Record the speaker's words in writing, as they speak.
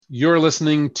You're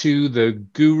listening to the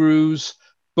Gurus,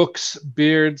 Books,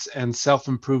 Beards, and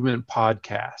Self-Improvement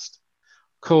podcast,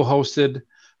 co-hosted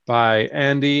by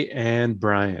Andy and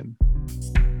Brian.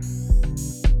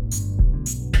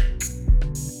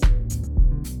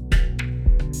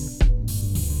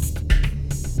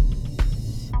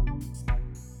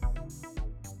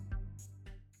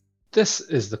 This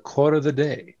is the quote of the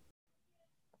day.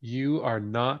 You are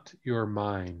not your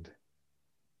mind,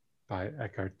 by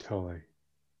Eckhart Tolle.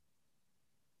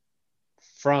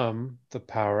 From The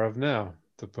Power of Now,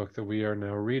 the book that we are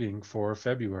now reading for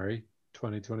February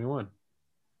 2021.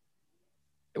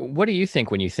 What do you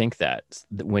think when you think that?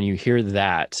 When you hear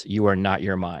that, you are not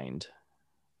your mind?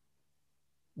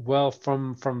 Well,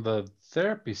 from the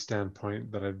therapy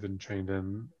standpoint that I've been trained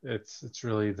in, it's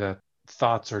really that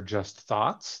thoughts are just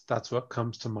thoughts. That's what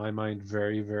comes to my mind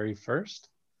very, very first.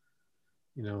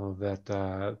 You know,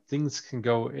 that things can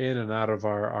go in and out of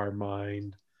our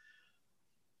mind,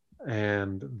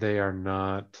 and they are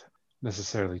not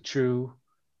necessarily true,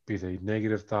 be they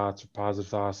negative thoughts or positive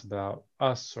thoughts about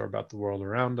us or about the world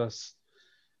around us.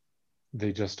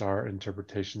 They just are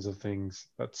interpretations of things,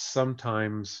 but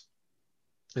sometimes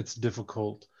it's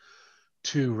difficult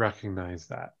to recognize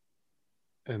that.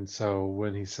 And so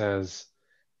when he says,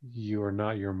 you are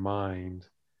not your mind,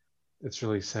 it's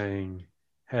really saying,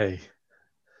 hey,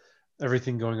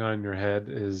 everything going on in your head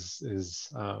is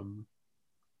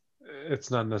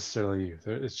it's not necessarily you.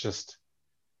 It's just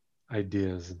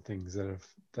ideas and things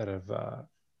that have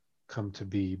come to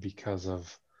be because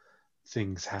of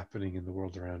things happening in the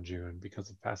world around you and because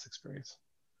of past experience.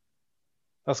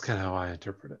 That's kind of how I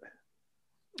interpret it.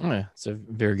 Yeah, it's a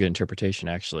very good interpretation,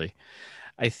 actually.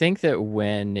 I think that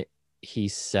when he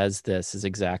says this is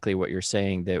exactly what you're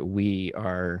saying, that we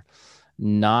are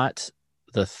not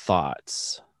the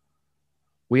thoughts.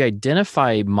 We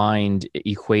identify mind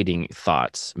equating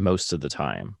thoughts most of the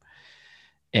time.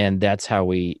 And that's how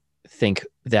we think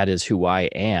that is who I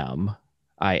am.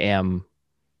 I am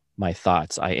my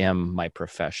thoughts. I am my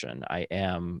profession. I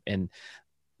am, and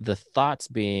the thoughts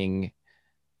being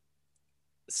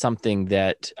something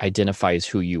that identifies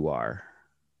who you are.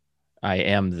 I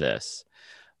am this.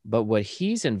 But what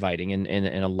he's inviting,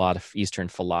 and a lot of Eastern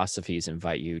philosophies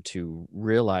invite you to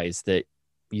realize that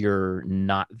you're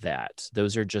not that.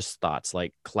 Those are just thoughts,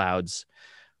 like clouds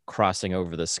crossing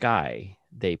over the sky.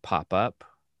 They pop up,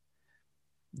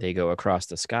 they go across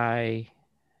the sky,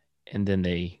 and then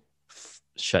they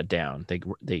shut down. They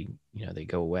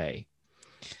go away.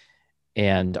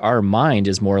 And our mind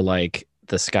is more like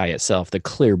the sky itself, the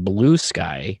clear blue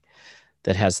sky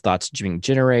that has thoughts being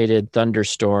generated,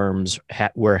 thunderstorms,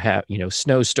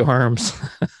 snowstorms,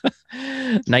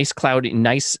 nice cloudy,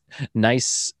 nice,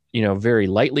 very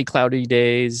lightly cloudy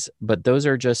days. But those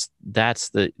are that's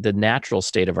the natural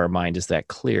state of our mind, is that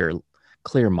clear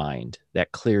mind,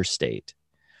 that clear state.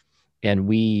 And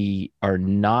we are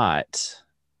not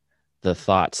the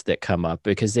thoughts that come up,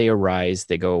 because they arise,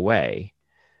 they go away.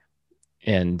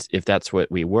 And if that's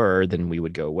what we were, then we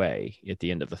would go away at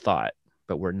the end of the thought.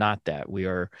 But we're not that. We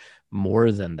are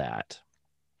more than that.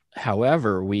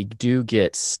 However, we do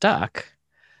get stuck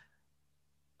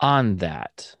on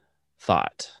that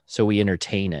thought. So we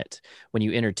entertain it. When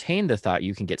you entertain the thought,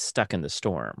 you can get stuck in the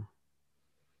storm.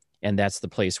 And that's the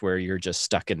place where you're just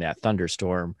stuck in that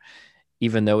thunderstorm.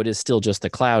 Even though it is still just a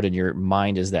cloud and your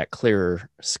mind is that clear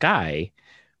sky,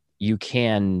 you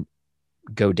can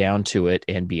go down to it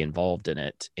and be involved in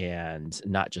it and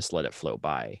not just let it float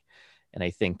by. And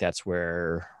I think that's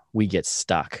where we get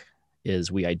stuck,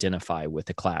 is we identify with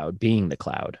the cloud being the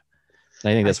cloud.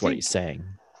 And I think that's what he's saying.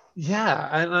 Yeah.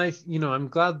 And I'm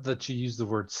glad that you used the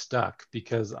word stuck,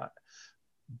 because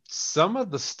some of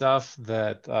the stuff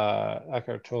that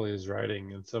Eckhart Tolle is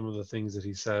writing and some of the things that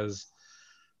he says,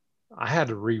 I had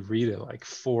to reread it like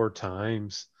 4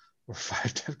 times or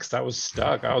 5 times because I was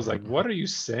stuck. I was like, what are you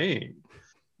saying?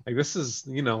 Like, this is,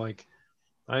 like,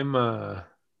 I'm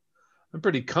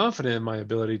pretty confident in my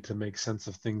ability to make sense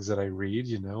of things that I read,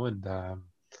 and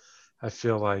I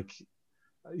feel like,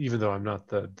 even though I'm not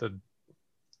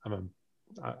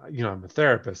I'm a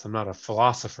therapist, I'm not a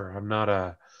philosopher, I'm not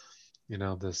a,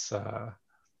 this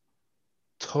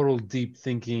total deep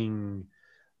thinking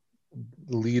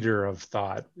leader of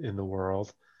thought in the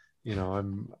world.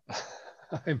 But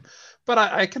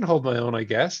I can hold my own, I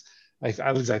guess.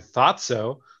 At least I thought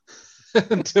so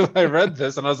until I read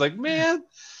this, and I was like, man,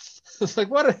 it's like,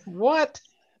 what?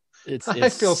 I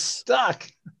feel stuck.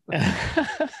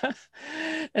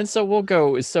 And so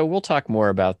we'll talk more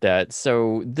about that.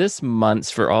 So this month,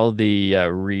 for all the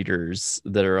readers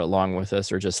that are along with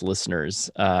us or just listeners,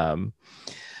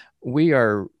 we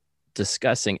are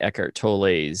discussing Eckhart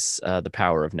Tolle's The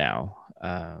Power of Now.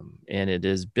 And it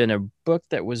has been a book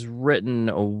that was written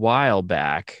a while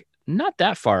back, not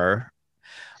that far,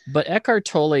 but Eckhart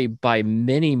Tolle, by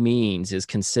many means, is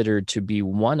considered to be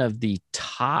one of the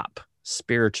top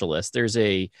spiritualists. There's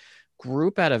a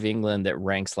group out of England that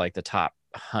ranks like the top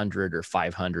 100 or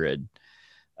 500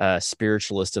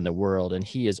 spiritualists in the world, and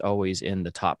he is always in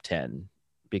the top 10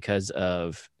 because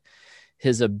of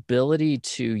his ability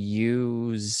to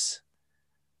use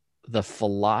the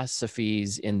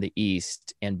philosophies in the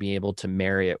East and be able to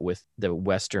marry it with the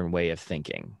Western way of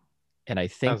thinking. And I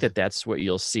think As, that that's what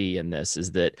you'll see in this,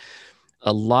 is that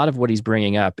a lot of what he's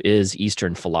bringing up is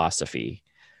Eastern philosophy,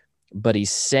 but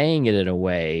he's saying it in a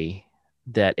way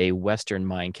that a Western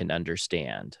mind can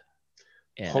understand.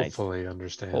 And hopefully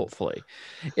understand. hopefully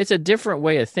it's a different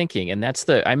way of thinking. And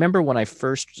I remember when I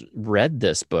first read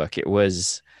this book, it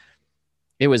was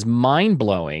mind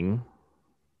blowing,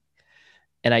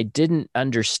 and I didn't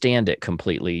understand it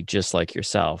completely, just like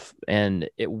yourself. And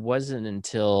it wasn't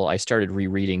until I started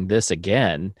rereading this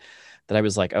again that I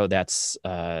was like, oh, that's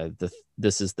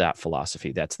this is that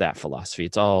philosophy. That's that philosophy.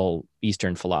 It's all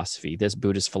Eastern philosophy, this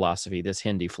Buddhist philosophy, this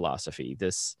Hindi philosophy,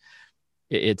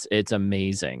 it's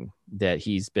amazing that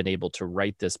he's been able to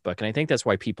write this book. And I think that's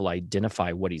why people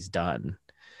identify what he's done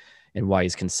and why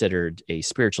he's considered a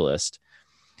spiritualist.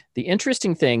 The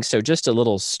interesting thing, so just a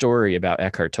little story about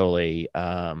Eckhart Tolle.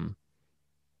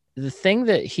 The thing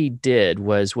that he did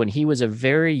was, when he was a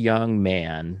very young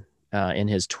man in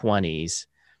his 20s,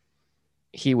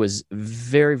 he was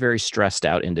very, very stressed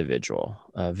out individual,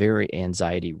 very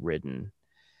anxiety ridden.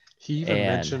 He even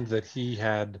mentioned that he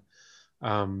had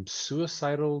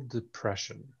suicidal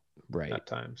depression right at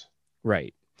times.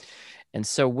 Right. And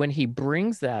so when he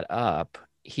brings that up,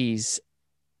 he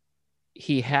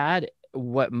had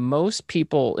what most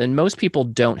people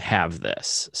don't have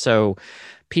this. So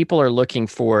people are looking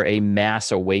for a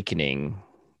mass awakening,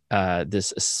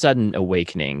 this sudden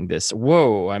awakening, this,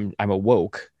 whoa, I'm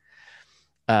awoke.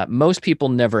 Most people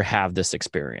never have this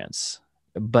experience,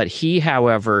 but he,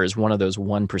 however, is one of those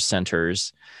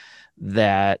 1%ers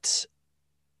that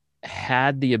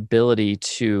had the ability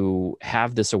to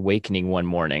have this awakening one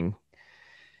morning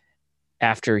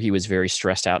after he was very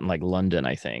stressed out in like London,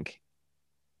 I think.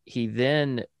 He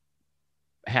then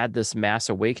had this mass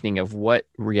awakening of what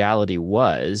reality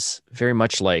was, very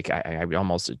much like I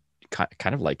almost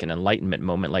kind of like an enlightenment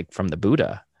moment, like from the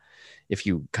Buddha, if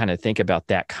you kind of think about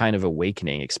that kind of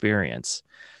awakening experience.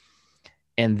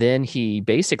 And then he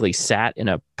basically sat in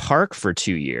a park for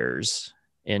 2 years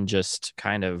and just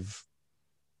kind of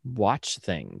watched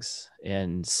things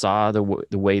and saw the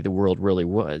way the world really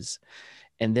was.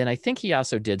 And then I think he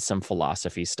also did some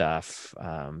philosophy stuff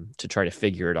to try to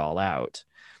figure it all out.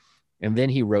 And then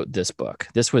he wrote this book.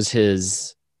 This was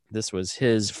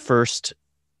his first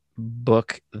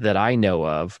book that I know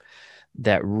of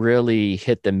that really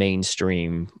hit the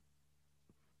mainstream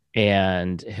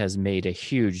and has made a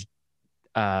huge,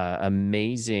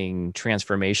 amazing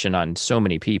transformation on so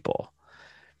many people.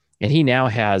 And he now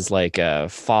has like a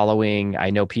following. I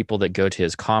know people that go to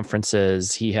his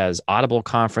conferences. He has Audible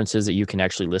conferences that you can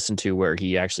actually listen to, where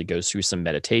he actually goes through some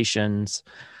meditations.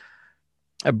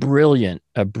 A brilliant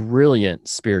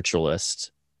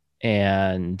spiritualist.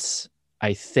 And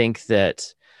I think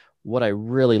that what I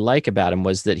really like about him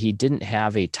was that he didn't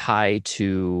have a tie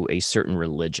to a certain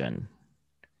religion.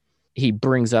 He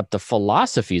brings up the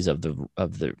philosophies of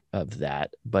that,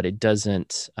 but it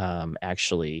doesn't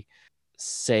actually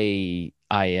say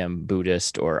I am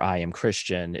Buddhist or I am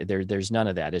Christian. There's none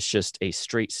of that. It's just a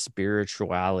straight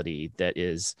spirituality that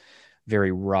is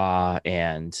very raw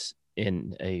and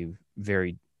in a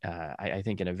very, I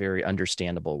think, in a very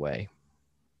understandable way.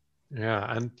 Yeah,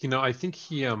 and I think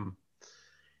he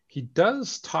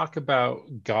does talk about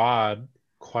God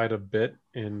quite a bit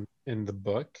in the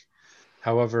book.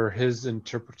 However, his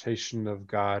interpretation of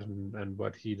God and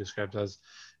what he describes as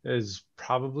is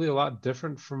probably a lot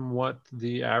different from what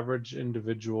the average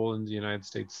individual in the United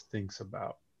States thinks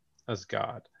about as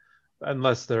God,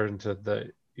 unless they're into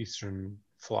the Eastern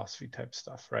philosophy type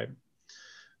stuff, right?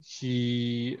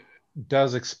 He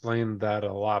does explain that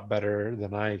a lot better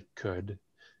than I could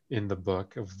in the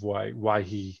book, of why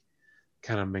he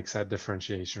kind of makes that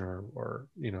differentiation, or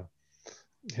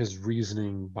his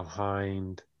reasoning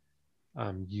behind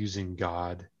using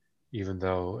God, even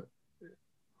though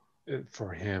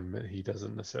for him, he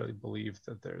doesn't necessarily believe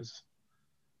that there's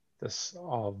this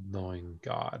all-knowing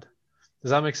God. Does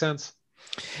that make sense?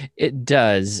 It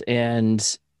does.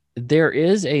 And there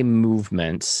is a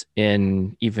movement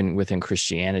even within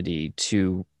Christianity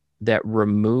that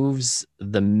removes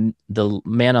the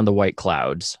man on the white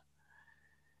clouds.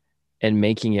 and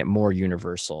making it more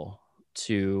universal,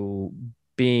 to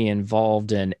being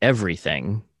involved in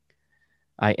everything.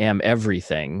 I am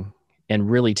everything, and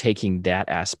really taking that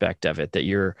aspect of it,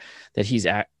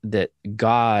 that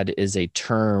God is a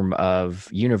term of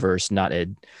universe, not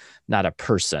a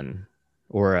person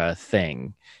or a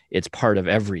thing. It's part of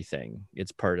everything.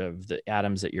 It's part of the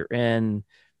atoms that you're in,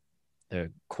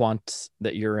 the quants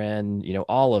that you're in,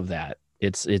 all of that.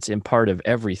 It's in part of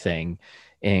everything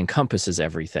and encompasses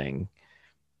everything.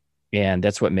 And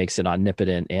that's what makes it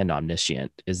omnipotent and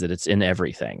omniscient, is that it's in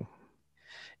everything.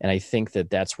 And I think that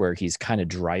that's where he's kind of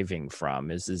driving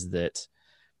from, is that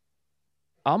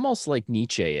almost like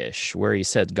Nietzsche-ish, where he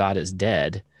said God is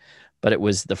dead, but it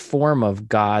was the form of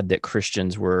God that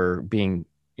Christians were being,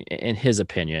 in his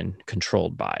opinion,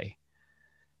 controlled by.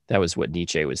 That was what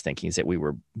Nietzsche was thinking, is that we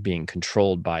were being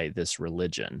controlled by this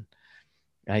religion.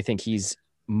 And I think he's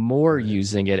more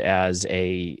using it as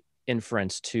a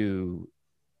inference to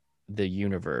the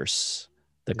universe,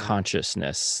 the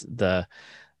consciousness, the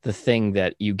thing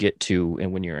that you get to,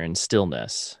 and when you're in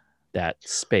stillness, that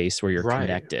space where you're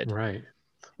connected. Right.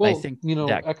 Well, I think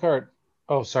that Eckhart.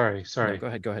 Oh, sorry. No,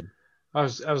 go ahead. I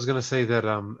was going to say that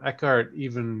Eckhart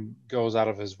even goes out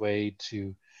of his way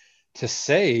to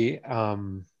say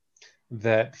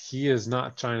that he is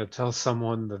not trying to tell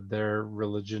someone that their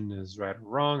religion is right or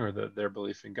wrong, or that their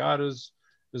belief in God is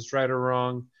right or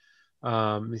wrong.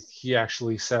 He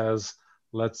actually says,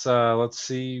 let's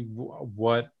see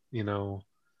what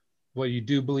you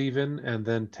do believe in, and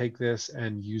then take this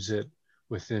and use it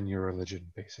within your religion,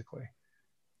 basically.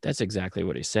 That's exactly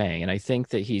what he's saying. And I think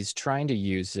that he's trying to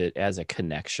use it as a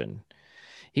connection.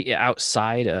 He,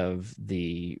 outside of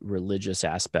the religious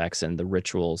aspects and the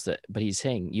rituals, but he's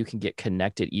saying you can get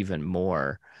connected even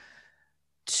more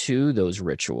to those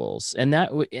rituals. And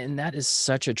that is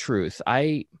such a truth.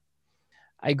 I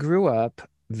grew up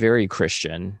very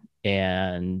Christian,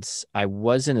 and I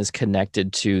wasn't as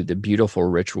connected to the beautiful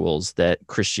rituals that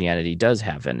Christianity does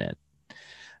have in it.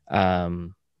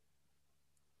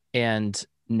 And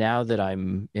now that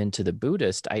I'm into the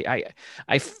Buddhist, I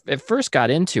at first got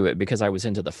into it because I was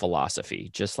into the philosophy,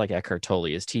 just like Eckhart Tolle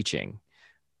is teaching.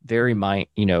 Very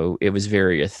it was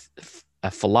very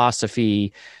a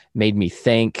philosophy, made me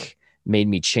think, made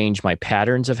me change my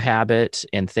patterns of habit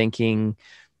and thinking.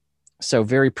 So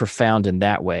very profound in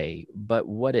that way. But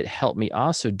what it helped me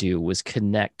also do was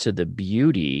connect to the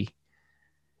beauty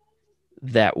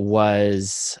that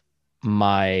was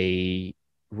my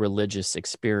religious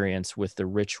experience with the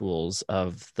rituals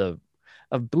of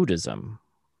Buddhism.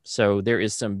 So there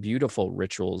is some beautiful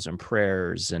rituals and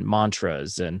prayers and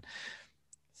mantras and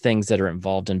things that are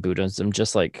involved in Buddhism,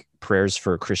 just like prayers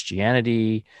for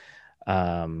Christianity.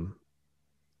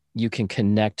 You can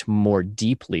connect more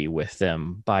deeply with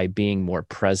them by being more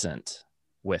present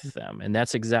with them. And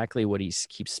that's exactly what he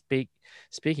keeps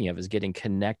speaking of, is getting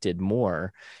connected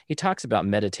more. He talks about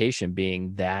meditation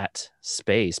being that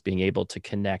space, being able to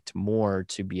connect more,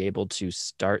 to be able to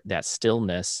start that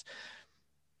stillness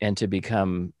and to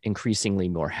become increasingly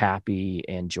more happy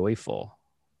and joyful.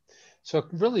 So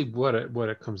really what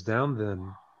it comes down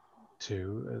then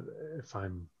to, if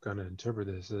I'm going to interpret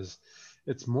this, is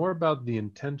it's more about the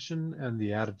intention and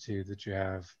the attitude that you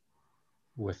have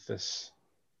with this,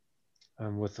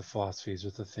 with the philosophies,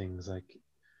 with the things. Like,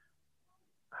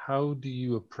 how do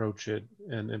you approach it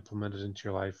and implement it into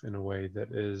your life in a way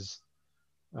that is,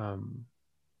 I'm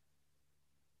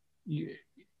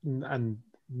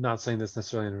not saying this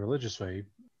necessarily in a religious way,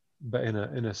 but in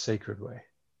a sacred way.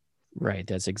 Right.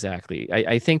 That's exactly.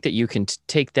 I think that you can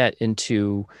take that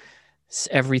into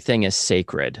everything is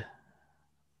sacred,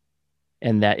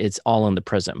 and that it's all in the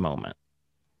present moment.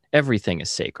 Everything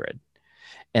is sacred.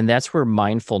 And that's where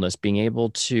mindfulness, being able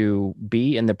to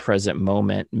be in the present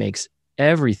moment, makes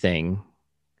everything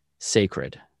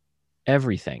sacred.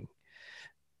 Everything.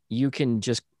 You can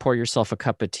just pour yourself a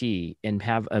cup of tea and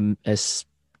have a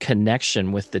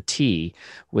connection with the tea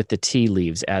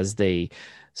leaves as they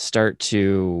start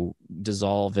to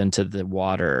dissolve into the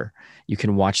water. You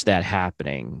can watch that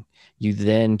happening. You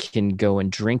then can go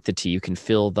and drink the tea. You can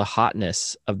feel the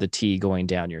hotness of the tea going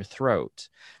down your throat,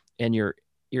 and you're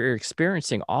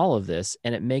experiencing all of this,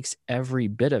 and it makes every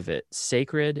bit of it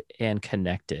sacred and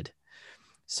connected.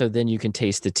 So then you can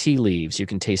taste the tea leaves, you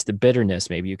can taste the bitterness,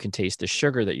 maybe you can taste the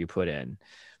sugar that you put in.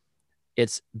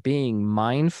 It's being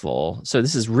mindful. So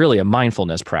this is really a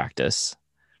mindfulness practice.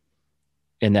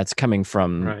 And that's coming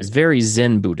from very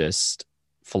Zen Buddhist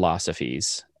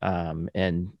philosophies. And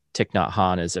Thich Nhat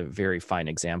Hanh is a very fine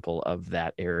example of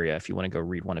that area. If you want to go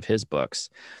read one of his books,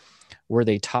 where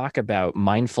they talk about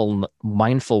mindful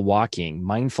walking,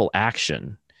 mindful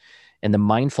action, And the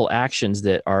mindful actions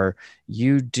that are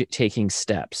you taking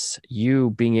steps,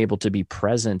 you being able to be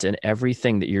present in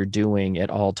everything that you're doing at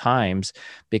all times,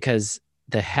 because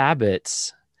the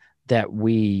habits that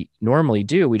we normally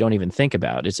do, we don't even think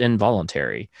about. It's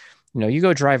involuntary. You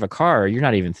go drive a car, you're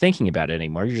not even thinking about it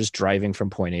anymore. You're just driving from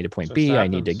point A to point Just B. I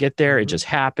need to happens. get there. It Mm-hmm. just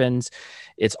happens.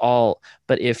 It's all,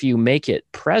 but if you make it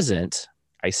present,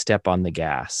 I step on the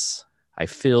gas, I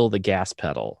feel the gas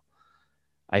pedal,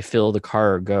 I feel the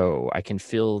car go, I can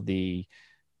feel the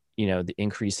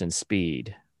increase in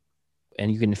speed, and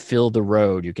you can feel the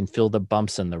road, you can feel the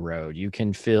bumps in the road, you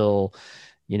can feel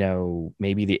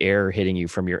maybe the air hitting you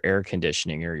from your air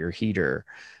conditioning or your heater,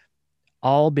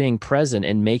 all being present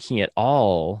and making it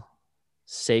all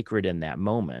sacred in that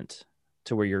moment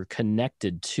to where you're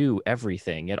connected to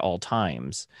everything at all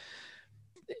times.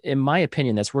 In my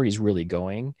opinion, that's where he's really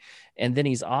going. And then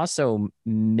he's also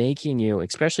making you,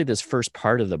 especially this first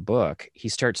part of the book, he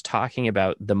starts talking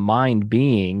about the mind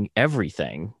being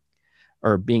everything,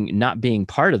 or being not being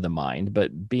part of the mind,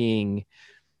 but being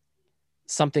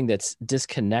something that's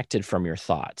disconnected from your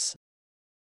thoughts.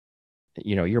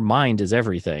 Your mind is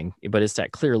everything, but it's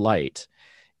that clear light.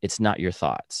 It's not your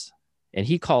thoughts. And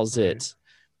he calls it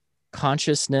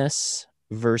consciousness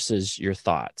versus your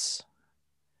thoughts.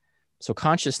 So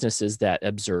consciousness is that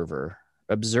observer,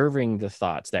 observing the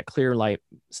thoughts, that clear light,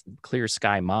 clear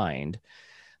sky mind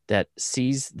that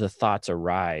sees the thoughts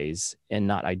arise and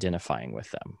not identifying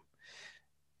with them.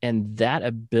 And that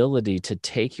ability to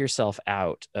take yourself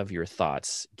out of your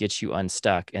thoughts gets you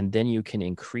unstuck. And then you can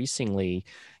increasingly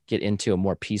get into a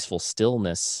more peaceful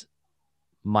stillness,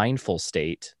 mindful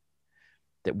state,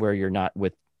 that where you're not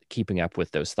keeping up with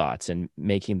those thoughts and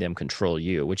making them control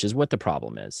you, which is what the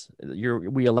problem is.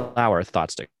 We allow our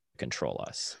thoughts to control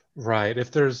us. Right.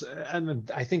 And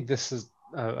I think this is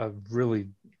a really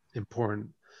important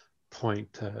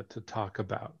point to talk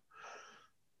about.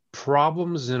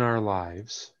 Problems in our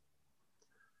lives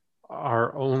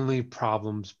are only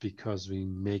problems because we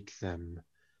make them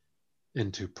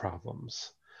into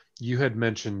problems. You had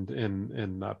mentioned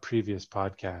in a previous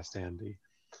podcast, Andy,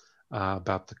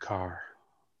 about the car,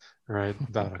 right?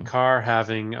 About a car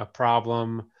having a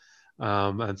problem.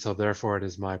 And so therefore it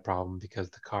is my problem because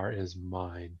the car is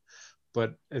mine.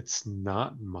 But it's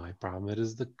not my problem. It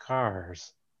is the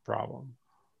car's problem.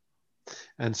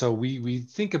 And so we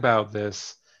think about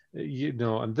this,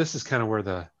 and this is kind of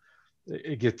where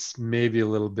it gets maybe a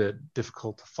little bit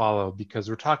difficult to follow, because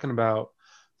we're talking about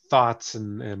thoughts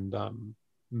and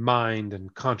mind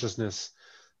and consciousness.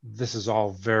 This is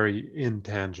all very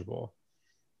intangible.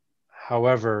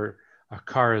 However, a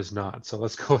car is not. So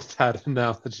let's go with that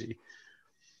analogy.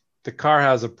 The car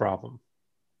has a problem.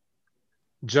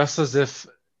 Just as if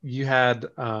you had,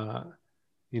 a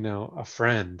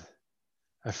friend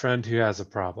who has a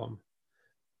problem.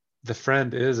 The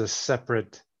friend is a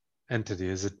separate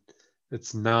entity.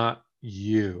 It's not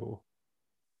you.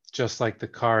 Just like the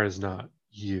car is not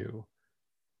you.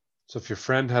 So if your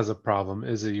friend has a problem,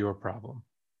 is it your problem?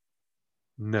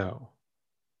 No.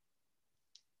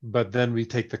 But then we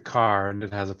take the car and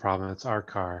it has a problem. It's our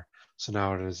car. So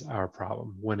now it is our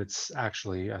problem when it's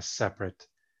actually a separate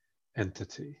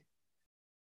entity.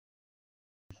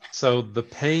 So the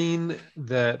pain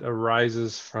that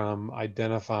arises from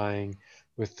identifying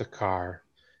with the car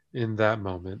in that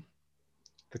moment,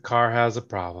 the car has a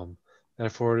problem,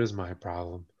 therefore it is my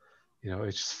problem.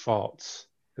 It's just false.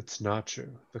 It's not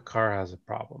true. The car has a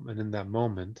problem. And in that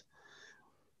moment,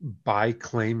 by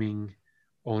claiming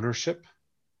ownership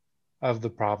of the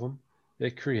problem,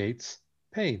 it creates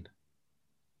pain.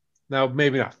 Now,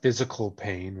 maybe not physical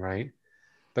pain, right?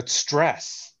 But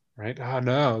stress, right? Oh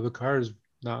no, the car is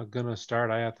not gonna start.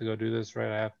 I have to go do this,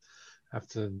 right? I have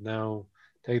to now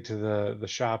take it to the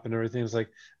shop and everything. It's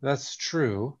like, that's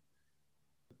true.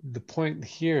 The point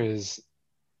here is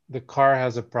the car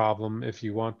has a problem. If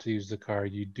you want to use the car,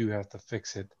 you do have to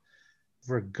fix it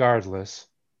regardless.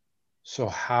 So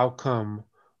how come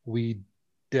we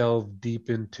delve deep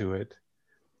into it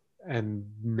and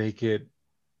make it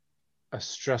a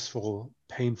stressful,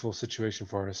 painful situation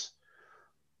for us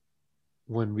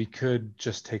when we could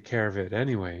just take care of it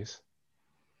anyways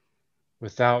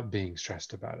without being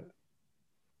stressed about it?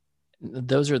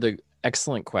 Those are the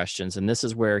excellent questions. And this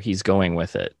is where he's going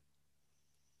with it.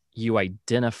 You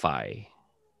identify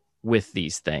with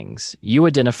these things. You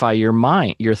identify your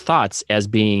mind, your thoughts as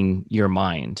being your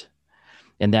mind.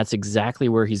 And that's exactly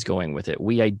where he's going with it.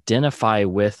 We identify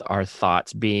with our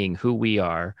thoughts being who we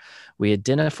are. We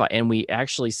identify and we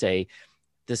actually say,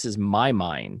 this is my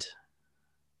mind.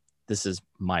 This is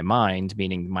my mind,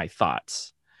 meaning my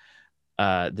thoughts.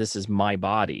 This is my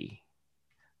body.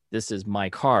 this is my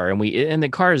car, and the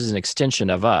car is an extension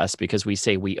of us because we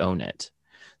say we own it.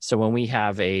 So when we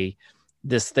have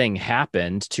this thing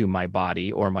happened to my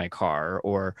body or my car,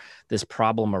 or this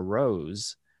problem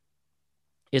arose,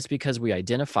 it's because we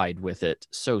identified with it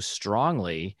so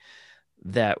strongly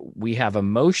that we have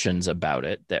emotions about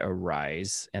it that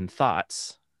arise, and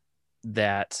thoughts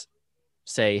that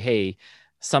say, hey,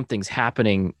 something's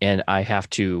happening and I have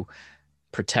to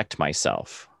protect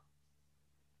myself,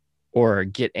 or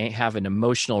have an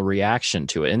emotional reaction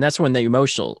to it. And that's when the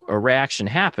emotional reaction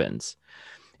happens.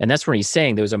 And that's when he's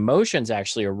saying those emotions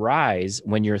actually arise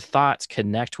when your thoughts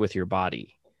connect with your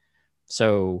body.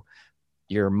 So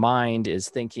your mind is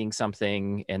thinking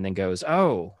something and then goes,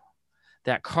 oh,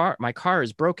 my car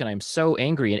is broken. I'm so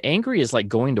angry. And angry is like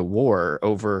going to war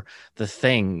over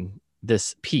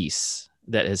this piece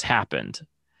that has happened,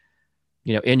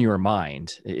 in your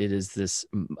mind. It is this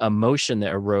emotion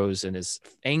that arose and is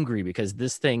angry because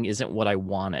this thing isn't what I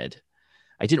wanted.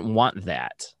 I didn't want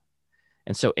that.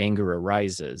 And so anger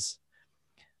arises.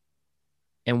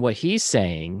 And what he's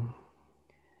saying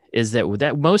is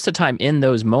that most of the time in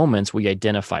those moments, we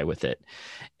identify with it.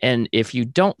 And if you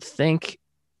don't think,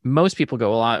 most people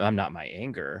go, well, I'm not my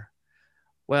anger.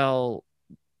 Well,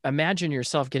 imagine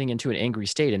yourself getting into an angry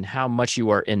state and how much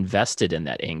you are invested in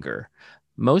that anger.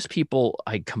 Most people,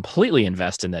 I completely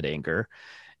invest in that anger.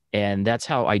 And that's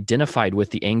how identified with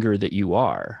the anger that you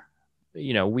are.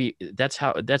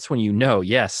 That's when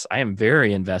yes, I am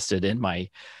very invested in my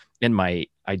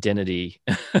identity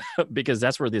because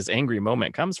that's where this angry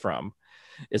moment comes from,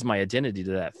 is my identity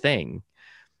to that thing.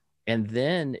 And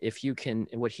then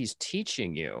what he's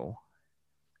teaching you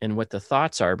and what the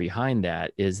thoughts are behind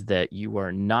that is that you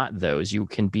are not those. You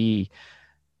can be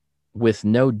with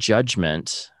no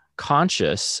judgment,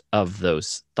 conscious of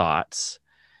those thoughts,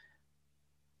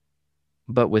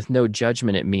 but with no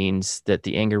judgment, it means that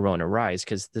the anger won't arise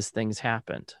because this thing's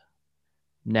happened.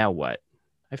 Now what?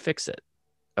 I fix it.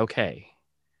 Okay.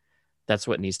 That's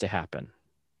what needs to happen.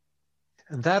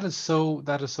 And that is so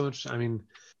interesting. I mean,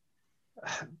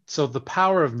 so the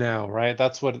power of now, right?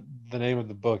 That's what the name of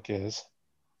the book is.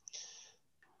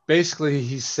 Basically,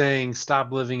 he's saying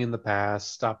stop living in the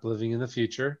past, stop living in the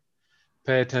future,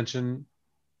 pay attention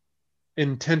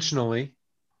intentionally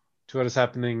to what is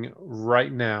happening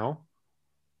right now,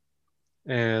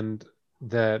 and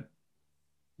that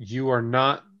you are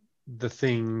not the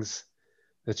things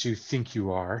that you think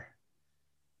you are,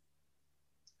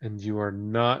 and you are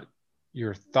not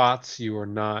your thoughts, you are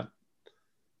not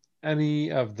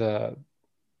any of the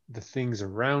things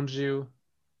around you.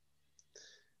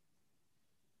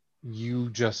 You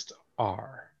just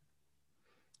are.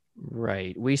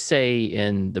 Right. We say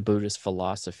in the Buddhist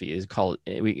philosophy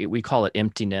we call it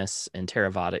emptiness. In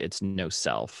Theravada, it's no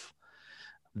self.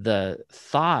 The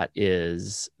thought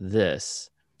is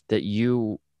this, that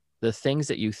the things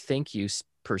that you think you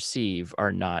perceive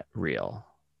are not real.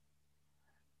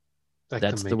 Like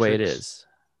that's the way it is.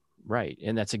 Right.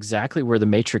 And that's exactly where the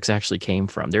Matrix actually came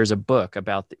from. There's a book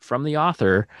from the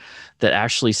author that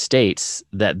actually states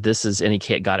that and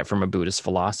he got it from a Buddhist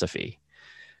philosophy,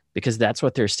 because that's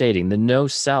what they're stating. The no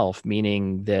self,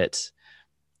 meaning that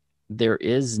there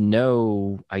is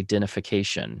no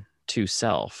identification to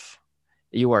self.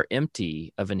 You are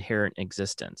empty of inherent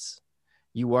existence.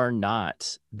 You are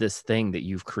not this thing that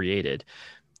you've created.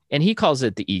 And he calls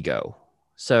it the ego.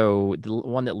 So the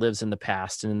one that lives in the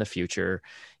past and in the future,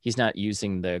 he's not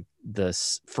using the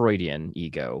Freudian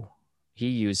ego. He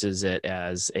uses it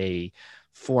as a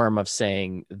form of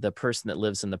saying the person that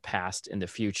lives in the past and the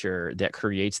future that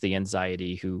creates the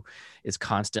anxiety, who is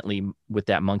constantly with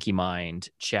that monkey mind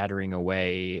chattering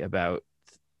away about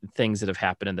things that have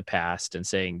happened in the past and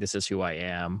saying, this is who I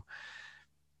am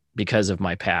because of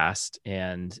my past,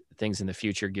 and things in the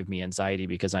future give me anxiety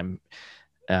because I'm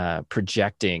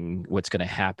projecting what's going to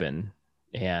happen,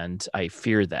 and I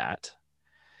fear that.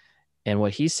 And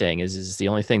what he's saying is the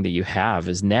only thing that you have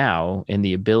is now, and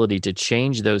the ability to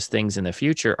change those things in the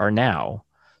future are now.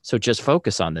 So just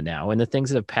focus on the now, and the things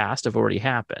that have passed have already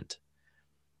happened.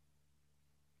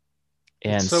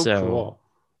 And it's so cool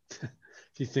if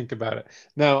you think about it.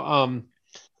 Now,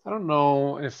 I don't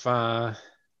know if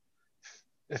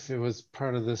it was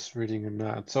part of this reading or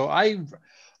not. So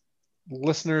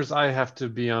listeners, I have to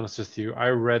be honest with you. I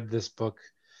read this book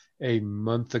a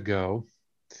month ago,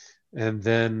 and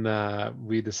then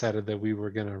we decided that we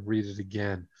were going to read it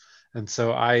again. And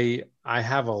so I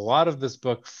have a lot of this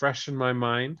book fresh in my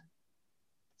mind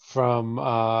from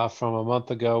a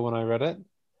month ago when I read it,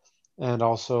 and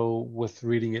also with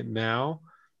reading it now.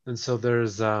 And so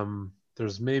there's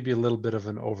maybe a little bit of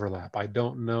an overlap. I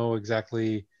don't know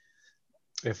exactly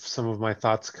if some of my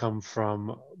thoughts come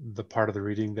from the part of the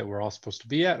reading that we're all supposed to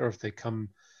be at, or if they come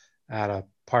at a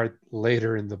part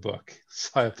later in the book.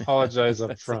 So I apologize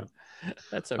up front.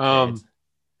 That's okay. Um,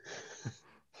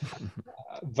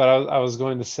 but I was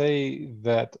going to say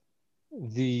that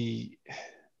I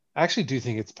actually do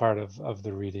think it's part of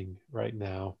the reading right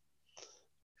now,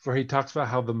 where he talks about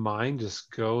how the mind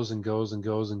just goes and goes and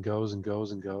goes and goes and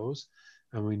goes and goes,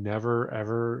 and we never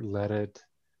ever let it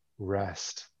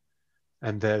rest.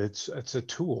 And that it's a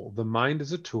tool. The mind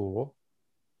is a tool,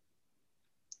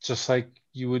 just like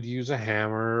you would use a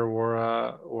hammer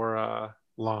or a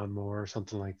lawnmower or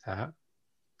something like that.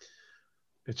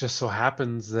 It just so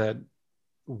happens that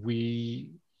we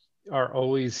are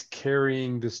always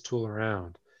carrying this tool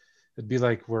around. It'd be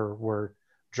like we're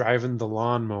driving the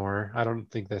lawnmower. I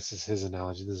don't think this is his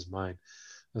analogy. This is mine.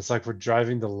 It's like we're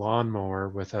driving the lawnmower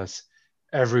with us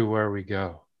everywhere we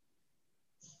go.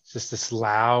 It's just this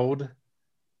loud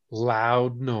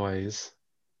noise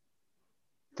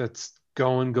that's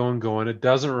going, going, going. It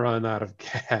doesn't run out of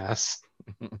gas,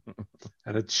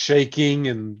 and it's shaking,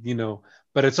 and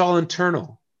but it's all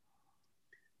internal.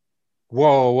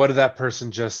 Whoa, what did that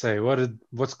person just say?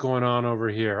 What's going on over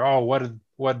here? Oh,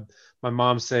 what my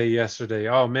mom say yesterday?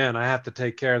 Oh man, I have to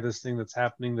take care of this thing that's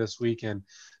happening this weekend.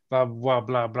 Blah blah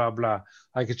blah blah blah.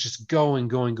 Like it's just going,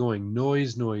 going, going.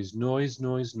 Noise, noise, noise,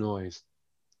 noise, noise.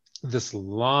 This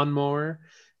lawnmower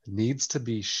needs to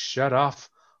be shut off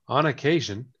on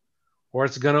occasion, or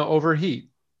it's gonna overheat.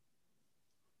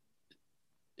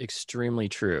 Extremely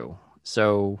true.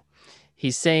 So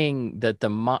he's saying that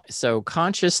so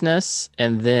consciousness,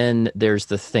 and then there's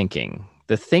the thinking.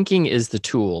 The thinking is the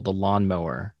tool, the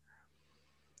lawnmower.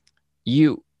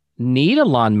 You need a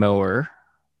lawnmower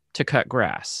to cut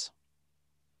grass,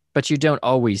 but you don't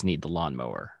always need the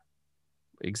lawnmower.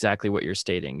 Exactly what you're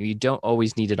stating. You don't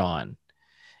always need it on.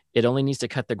 It only needs to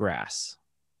cut the grass.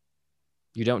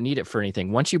 You don't need it for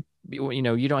anything. Once you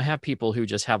don't have people who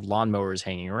just have lawnmowers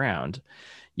hanging around.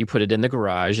 You put it in the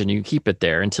garage and you keep it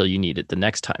there until you need it the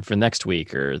next time, for next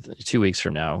week or 2 weeks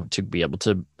from now, to be able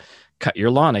to cut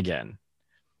your lawn again.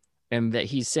 And that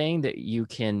he's saying that you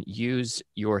can use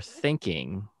your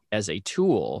thinking as a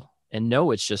tool, and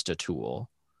know it's just a tool,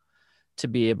 to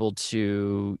be able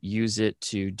to use it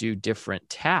to do different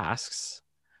tasks,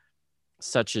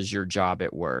 such as your job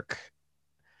at work,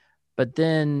 but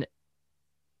then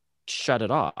shut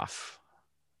it off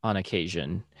on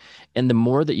occasion. And the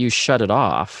more that you shut it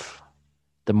off,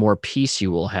 the more peace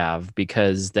you will have,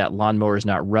 because that lawnmower is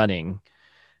not running.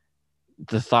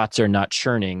 The thoughts are not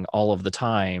churning all of the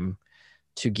time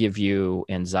to give you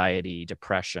anxiety,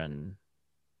 depression,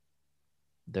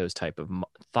 those type of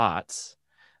thoughts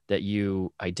that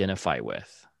you identify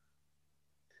with.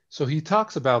 So he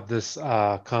talks about this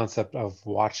concept of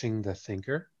watching the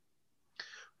thinker,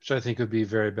 which I think would be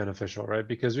very beneficial, right?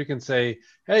 Because we can say,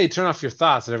 hey, turn off your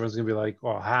thoughts, and everyone's going to be like,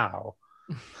 well, how?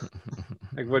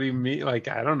 Like, what do you mean? Like,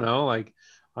 I don't know. Like,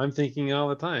 I'm thinking all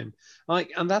the time.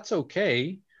 Like, and that's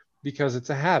okay because it's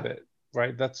a habit,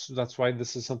 right? That's why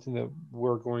this is something that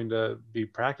we're going to be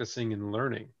practicing and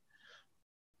learning.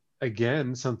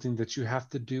 Again, something that you have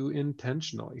to do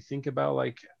intentionally. Think about,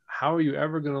 like, how are you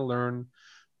ever going to learn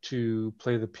to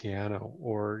play the piano?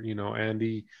 Or,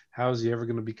 Andy, how is he ever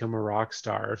going to become a rock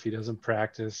star if he doesn't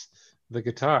practice the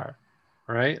guitar?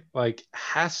 Right? Like,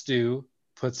 has to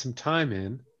put some time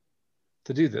in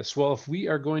to do this. Well, if we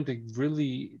are going to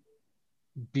really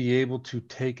be able to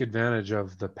take advantage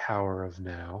of the power of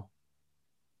now,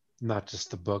 not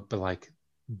just the book, but like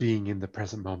being in the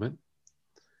present moment,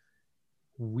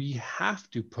 we have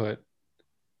to put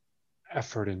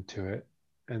effort into it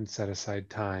and set aside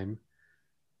time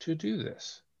to do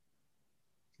this.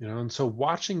 And so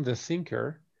watching the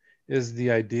thinker is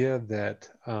the idea that,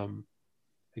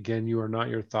 again, you are not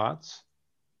your thoughts.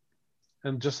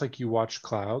 And just like you watch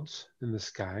clouds in the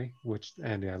sky, which,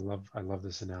 Andy, I love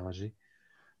this analogy.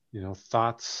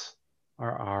 Thoughts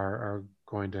are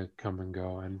going to come and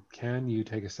go. And can you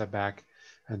take a step back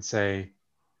and say,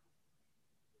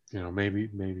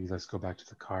 maybe let's go back to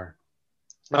the car.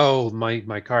 Oh,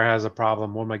 my car has a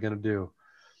problem. What am I going to do?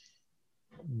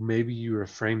 Maybe you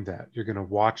reframe that. You're going to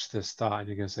watch this thought and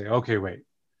you're going to say, okay, wait,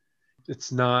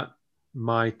 it's not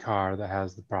my car that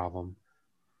has the problem.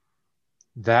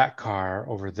 That car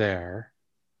over there,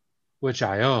 which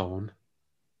I own,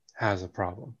 has a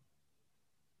problem.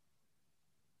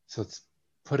 So it's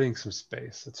putting some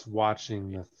space. It's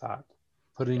watching the thought,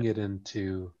 putting it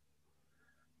into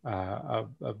a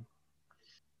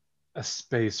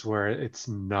space where it's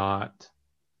not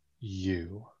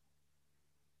you.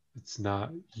 It's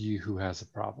not you who has a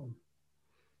problem.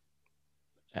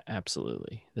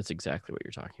 Absolutely. That's exactly what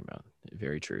you're talking about.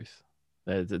 Very truth.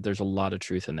 There's a lot of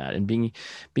truth in that. And being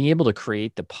able to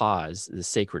create the pause, the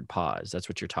sacred pause, that's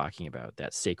what you're talking about,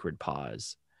 that sacred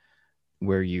pause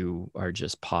where you are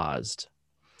just paused.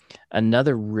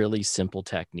 Another really simple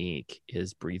technique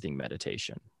is breathing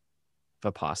meditation,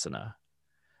 Vipassana,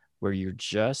 where you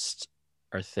just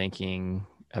are thinking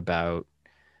about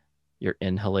your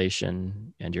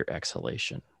inhalation and your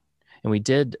exhalation. And we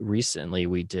did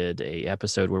a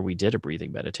episode where we did a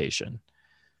breathing meditation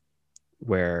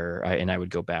where I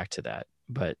would go back to that.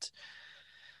 But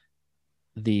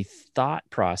the thought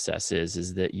process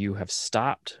is that you have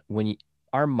stopped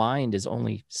our mind is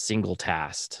only single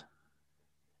tasked.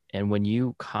 And when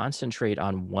you concentrate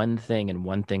on one thing and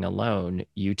one thing alone,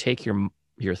 you take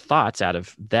your thoughts out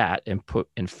of that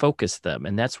and focus them.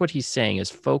 And that's what he's saying is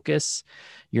focus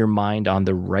your mind on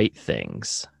the right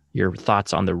things, your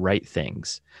thoughts on the right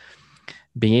things.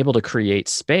 Being able to create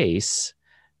space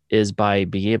is by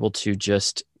being able to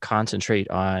just concentrate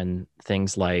on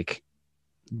things like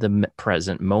the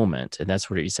present moment. And that's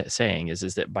what he's saying is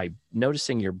that by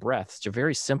noticing your breath, it's a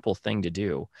very simple thing to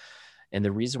do. And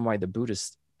the reason why the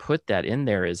Buddhists put that in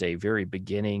there is a very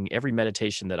beginning. Every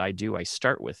meditation that I do, I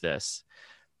start with this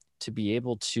to be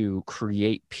able to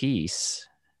create peace,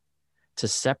 to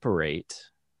separate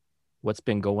what's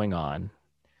been going on,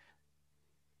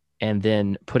 and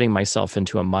then putting myself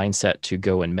into a mindset to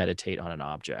go and meditate on an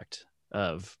object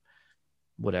of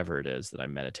whatever it is that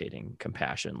I'm meditating,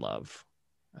 compassion, love,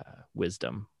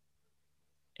 wisdom.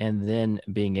 And then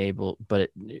being able, but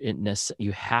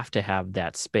you have to have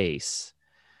that space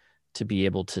to be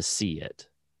able to see it.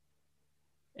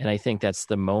 And I think that's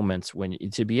the moments when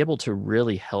to be able to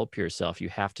really help yourself, you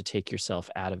have to take yourself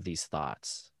out of these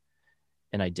thoughts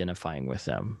and identifying with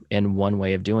them. And one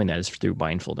way of doing that is through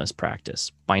mindfulness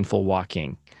practice, mindful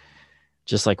walking.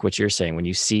 Just like what you're saying, when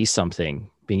you see something,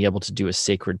 being able to do a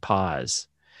sacred pause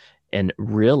and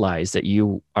realize that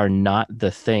you are not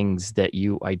the things that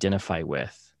you identify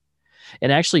with.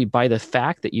 And actually, by the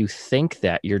fact that you think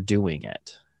that, you're doing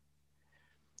it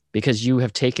because you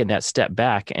have taken that step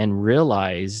back and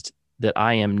realized that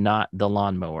I am not the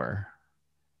lawnmower.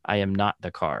 I am not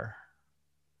the car.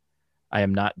 I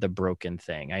am not the broken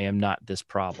thing. I am not this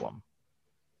problem.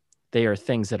 They are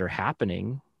things that are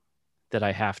happening that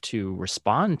I have to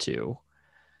respond to,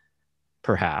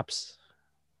 perhaps.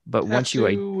 But once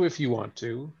if you want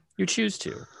to, you choose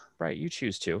to, right? You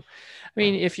choose to. I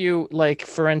mean, if you like,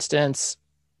 for instance,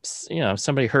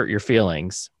 somebody hurt your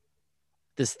feelings,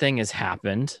 this thing has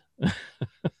happened.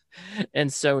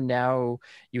 And so now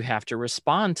you have to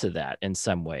respond to that in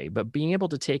some way. But being able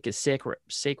to take a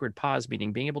sacred pause,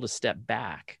 meaning being able to step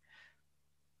back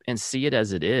and see it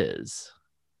as it is,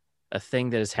 a thing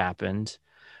that has happened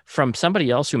from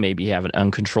somebody else who maybe have an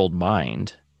uncontrolled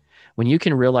mind. When you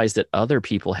can realize that other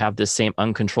people have this same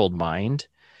uncontrolled mind,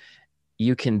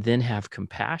 you can then have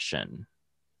compassion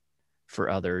for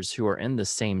others who are in the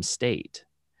same state.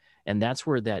 And that's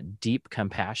where that deep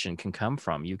compassion can come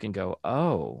from. You can go,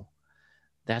 oh,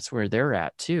 that's where they're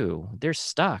at too. They're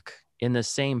stuck in the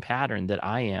same pattern that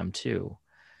I am too.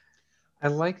 I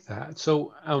like that.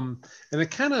 So, and it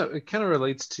kind of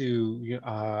relates to,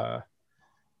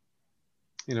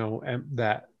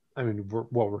 that, I mean,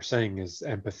 what we're saying is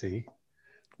empathy,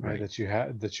 right?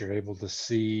 That you're able to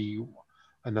see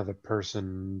another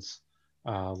person's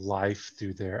life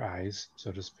through their eyes,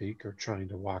 so to speak, or trying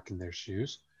to walk in their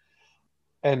shoes.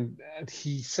 And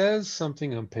he says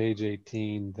something on page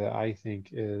 18 that I think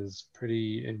is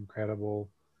pretty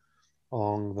incredible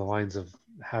along the lines of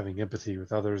having empathy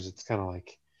with others. It's kind of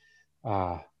like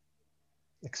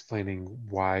explaining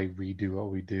why we do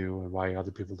what we do and why other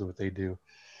people do what they do.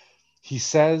 He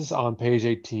says on page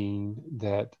 18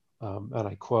 that, and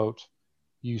I quote,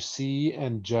 "You see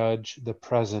and judge the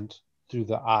present through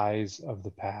the eyes of the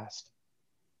past."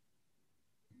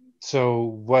 So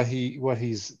what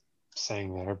he's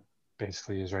saying there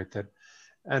basically is, right, that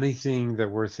anything that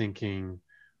we're thinking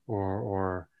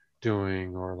or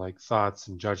doing, or like thoughts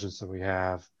and judgments that we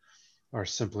have, are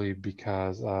simply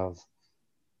because of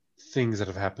things that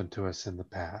have happened to us in the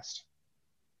past.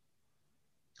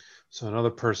 So another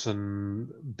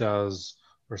person does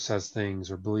or says things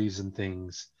or believes in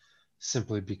things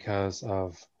simply because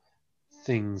of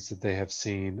things that they have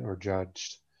seen or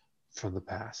judged from the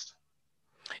past.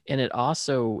 And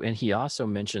he also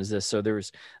mentions this. So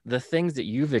there's the things that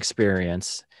you've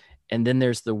experienced, and then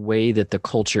there's the way that the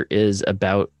culture is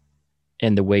about,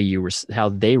 and the way how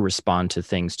they respond to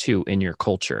things too in your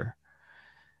culture.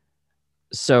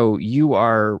 So you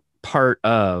are part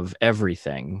of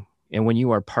everything. And when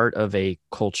you are part of a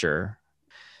culture,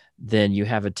 then you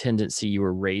have a tendency, you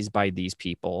were raised by these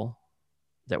people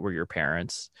that were your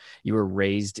parents. You were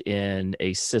raised in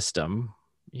a system,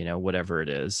 whatever it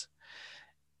is.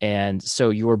 And so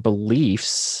your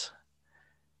beliefs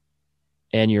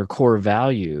and your core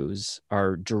values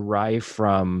are derived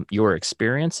from your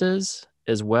experiences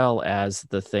as well as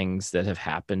the things that have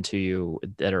happened to you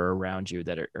that are around you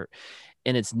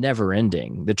and it's never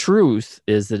ending. The truth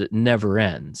is that it never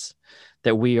ends,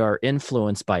 that we are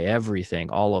influenced by everything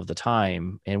all of the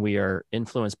time, and we are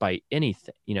influenced by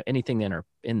anything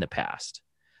in the past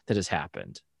that has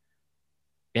happened.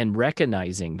 And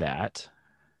recognizing that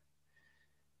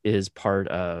is part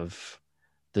of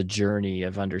the journey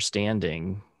of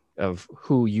understanding of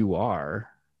who you are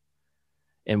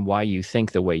and why you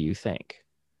think the way you think.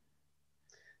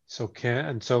 So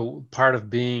part of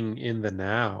being in the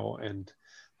now and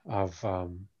of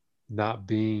not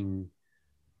being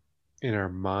in our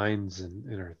minds and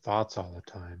in our thoughts all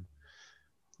the time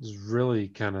is really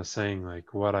kind of saying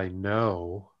like what I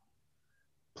know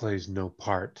plays no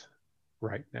part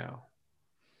right now.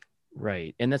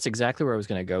 Right. And that's exactly where I was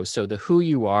going to go. So the who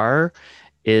you are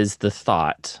is the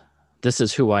thought. This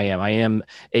is who I am. I am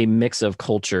a mix of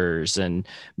cultures and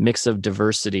mix of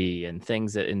diversity and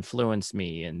things that influence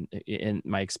me and in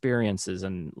my experiences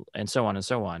and so on and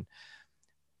so on.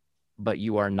 But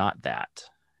you are not that.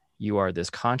 You are this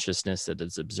consciousness that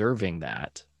is observing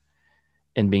that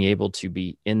and being able to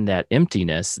be in that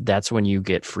emptiness. That's when you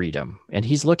get freedom. And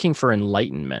he's looking for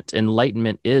enlightenment.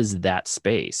 Enlightenment is that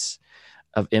space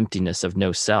of emptiness, of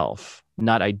no self,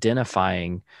 not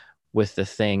identifying with the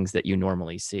things that you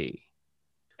normally see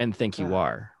and think you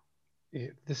are.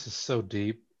 This is so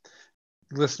deep.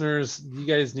 Listeners, you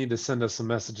guys need to send us some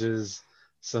messages,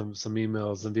 some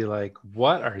emails, and be like,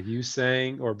 what are you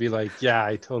saying? Or be like, yeah,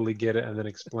 I totally get it, and then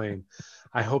explain.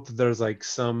 I hope that there's like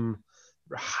some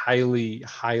highly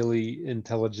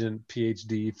intelligent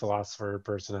PhD philosopher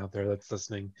person out there that's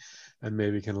listening and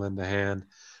maybe can lend a hand.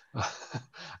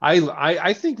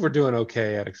 I think we're doing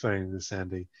okay at explaining this,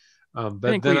 Sandy. I But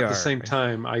think then we at the are. same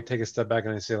time, I take a step back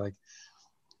and I say, like,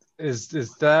 is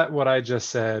that what I just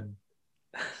said?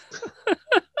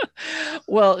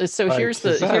 Well, so Like, here's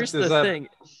the is that thing.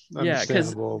 Yeah,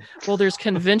 because understandable? there's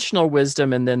conventional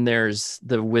wisdom, and then there's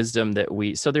the wisdom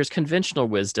there's conventional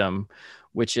wisdom,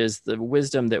 which is the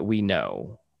wisdom that we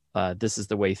know. This is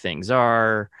the way things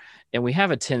are. And we have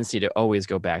a tendency to always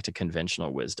go back to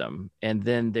conventional wisdom. And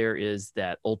then there is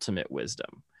that ultimate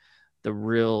wisdom, the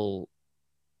real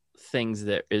things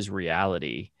that is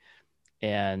reality.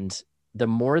 And the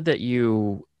more that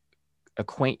you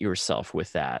acquaint yourself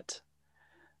with that,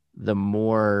 the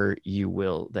more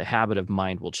the habit of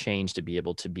mind will change to be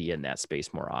able to be in that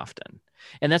space more often.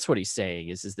 And that's what he's saying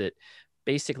is that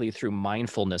basically through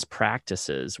mindfulness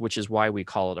practices, which is why we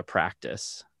call it a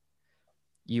practice,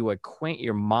 you acquaint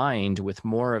your mind with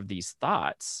more of these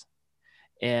thoughts.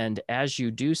 And as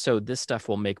you do so, this stuff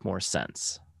will make more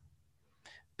sense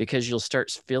because you'll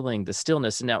start feeling the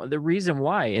stillness. Now, the reason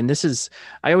why, and this is,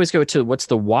 I always go to what's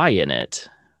the why in it?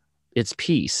 It's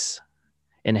peace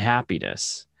and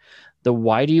happiness. The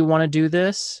why do you want to do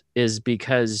this is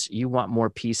because you want more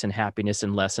peace and happiness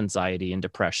and less anxiety and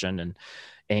depression and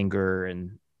anger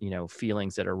and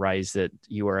feelings that arise that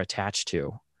you are attached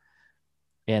to.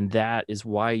 And that is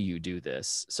why you do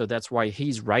this. So that's why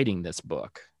he's writing this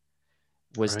book,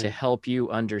 was to Right. help you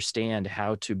understand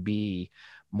how to be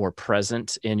more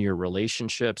present in your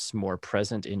relationships, more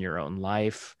present in your own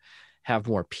life, have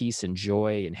more peace and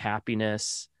joy and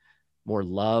happiness, more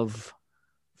love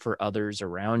for others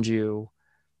around you,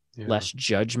 Yeah. less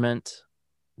judgment.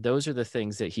 Those are the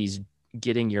things that he's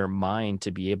getting your mind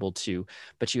to be able to,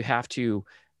 but you have to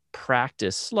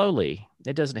practice slowly.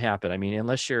 It doesn't happen. I mean,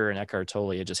 unless you're an Eckhart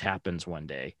Tolle, it just happens one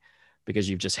day because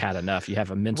you've just had enough. You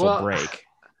have a mental Well, break.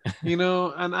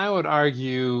 and I would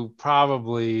argue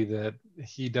probably that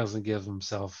he doesn't give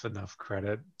himself enough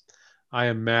credit. I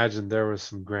imagine there was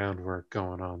some groundwork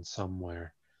going on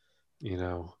somewhere, you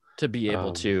know. To be able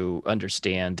Um, to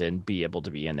understand and be able to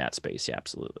be in that space. Yeah,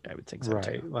 absolutely. I would think so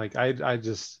too. right. Like I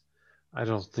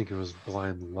don't think it was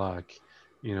blind luck.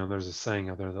 There's a saying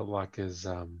out there that luck is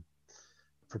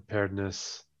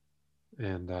preparedness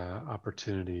and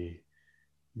opportunity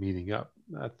meeting up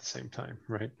at the same time,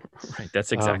 right? Right.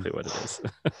 That's Um, exactly what it is.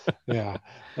 yeah,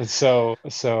 and so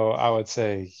I would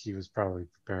say he was probably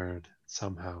prepared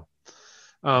somehow.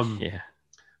 Um, Yeah.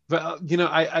 but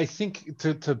I think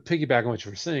to piggyback on what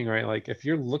you were saying, right? Like if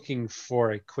you're looking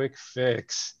for a quick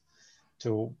fix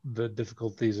to the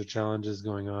difficulties or challenges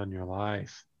going on in your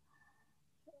life,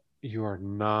 you are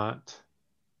not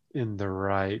in the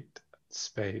right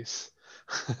space.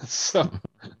 so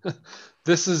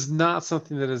This is not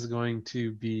something that is going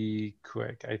to be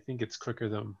quick. I think it's quicker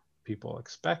than people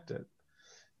expect it,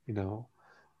 you know.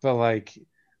 But like,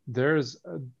 there's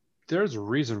a, there's a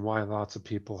reason why lots of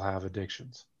people have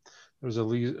addictions. There's a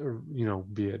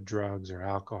be it drugs or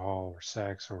alcohol or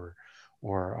sex or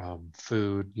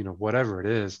food, whatever it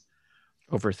is.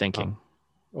 Overthinking. Um,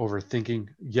 Overthinking,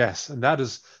 yes, and that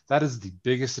is the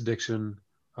biggest addiction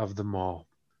of them all.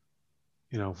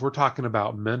 If we're talking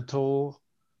about mental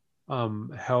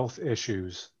health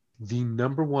issues, the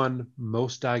number one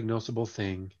most diagnosable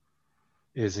thing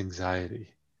is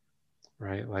anxiety,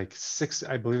 right? Like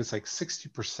I believe it's like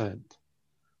 60%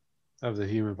 of the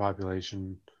human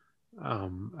population.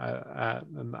 And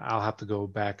I'll have to go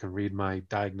back and read my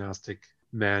diagnostic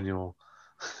manual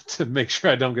to make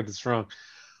sure I don't get this wrong.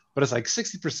 But it's like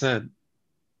 60%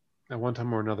 at one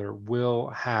time or another will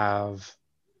have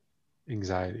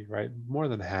anxiety, right? More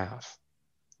than half.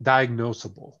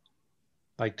 Diagnosable,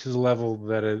 like to the level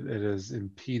that it is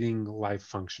impeding life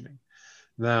functioning.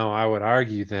 Now, I would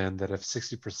argue then that if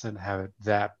 60% have it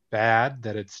that bad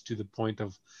that it's to the point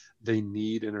of they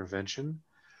need intervention,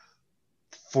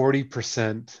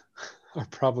 40% are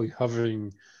probably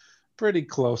hovering pretty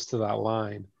close to that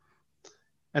line.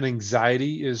 And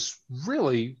anxiety is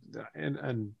really,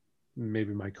 and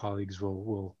maybe my colleagues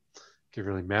will get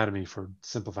really mad at me for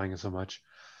simplifying it so much.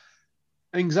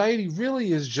 Anxiety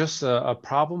really is just a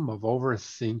problem of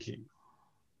overthinking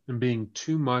and being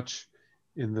too much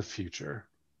in the future.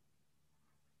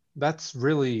 That's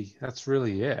really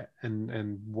it.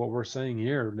 And what we're saying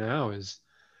here now is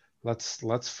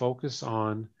let's focus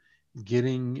on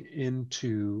getting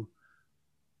into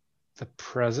the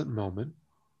present moment,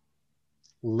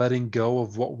 letting go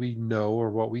of what we know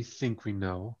or what we think we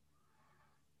know,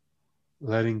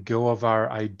 letting go of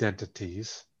our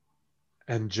identities,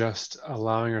 and just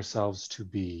allowing ourselves to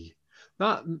be,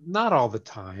 not all the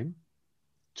time,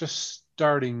 just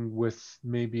starting with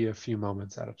maybe a few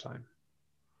moments at a time.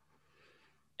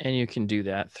 And you can do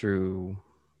that through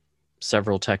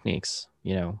several techniques,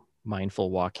 mindful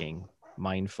walking,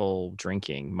 mindful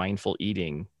drinking, mindful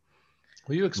eating,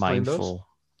 Will you explain those? mindful.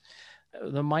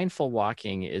 The mindful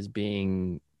walking is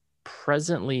being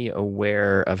presently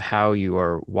aware of how you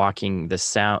are walking, the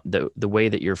sound, the way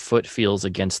that your foot feels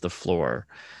against the floor,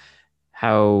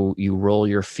 how you roll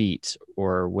your feet,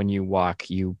 or when you walk,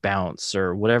 you bounce,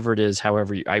 or whatever it is,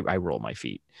 however I roll my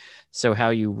feet. So how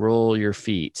you roll your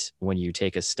feet when you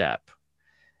take a step,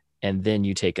 and then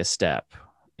you take a step,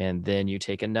 and then you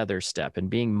take another step, and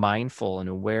being mindful and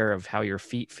aware of how your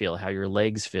feet feel, how your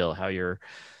legs feel, how your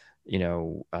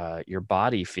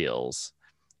body feels,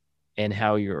 and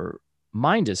how your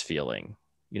mind is feeling.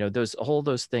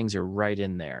 Those things are right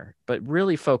in there, but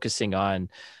really focusing on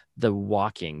the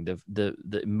walking,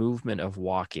 the movement of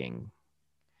walking.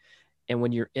 And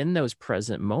when you're in those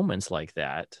present moments like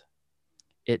that,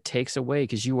 it takes away,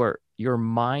 because your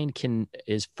mind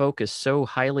is focused so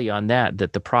highly on that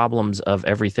the problems of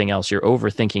everything else, you're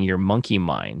overthinking, your monkey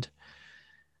mind,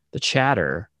 the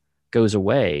chatter goes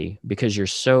away because you're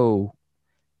so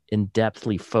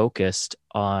in-depthly focused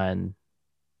on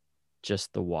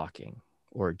just the walking,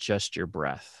 or just your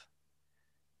breath,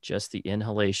 just the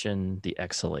inhalation, the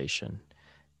exhalation,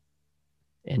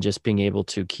 and just being able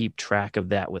to keep track of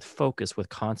that with focus, with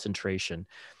concentration.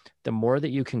 The more that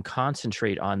you can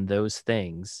concentrate on those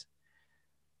things,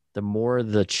 the more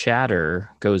the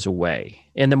chatter goes away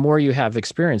and the more you have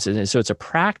experiences. And so it's a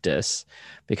practice,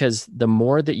 because the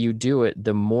more that you do it,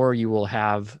 the more you will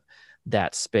have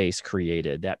that space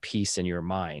created, that peace in your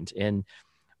mind. And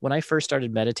when I first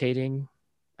started meditating,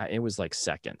 it was like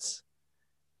seconds,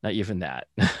 not even that,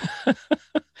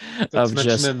 That's of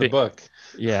mentioned in the book.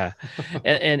 yeah.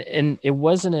 And it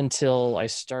wasn't until I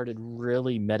started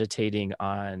really meditating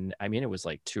on, it was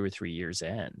like 2 or 3 years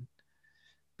in,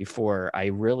 before I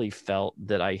really felt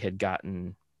that I had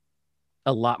gotten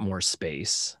a lot more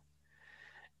space.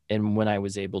 And when I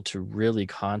was able to really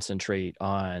concentrate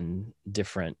on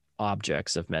different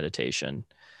objects of meditation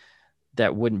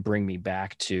that wouldn't bring me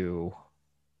back to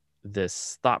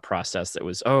this thought process that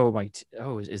was,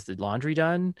 is the laundry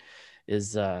done?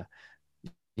 Is,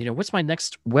 what's my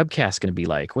next webcast going to be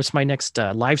like? What's my next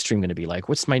live stream going to be like?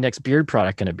 What's my next beard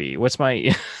product going to be? What's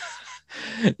my,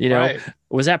 Right.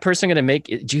 was that person going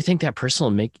to do you think that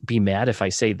person will be mad if I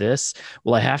say this?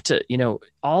 Well, I have to,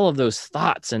 all of those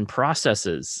thoughts and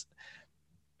processes,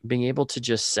 being able to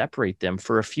just separate them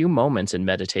for a few moments in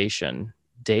meditation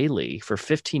daily for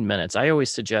 15 minutes. I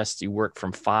always suggest you work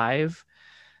from 5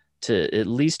 to at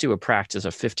least do a practice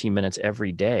of 15 minutes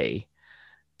every day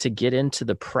to get into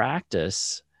the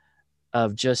practice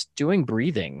of just doing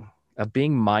breathing. of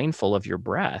being mindful of your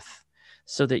breath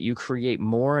so that you create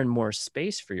more and more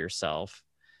space for yourself,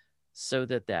 so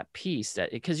that that peace,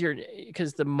 that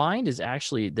because the mind is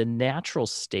actually, the natural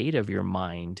state of your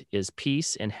mind is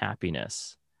peace and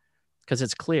happiness, because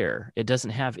it's clear, it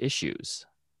doesn't have issues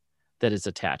that it's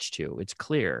attached to, it's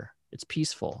clear, it's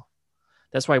peaceful.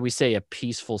 That's why we say a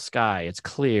peaceful sky. It's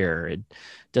clear, it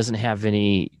doesn't have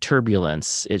any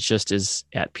turbulence, it just is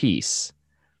at peace.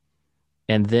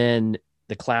 And then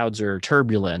the clouds are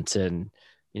turbulent, and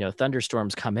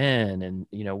thunderstorms come in, and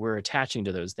we're attaching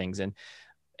to those things, and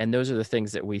those are the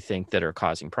things that we think that are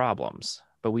causing problems.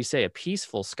 But we say a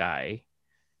peaceful sky,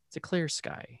 it's a clear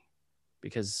sky,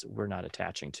 because we're not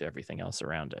attaching to everything else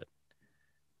around it.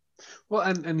 Well,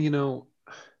 and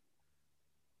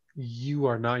you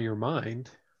are not your mind.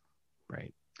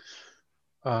 Right.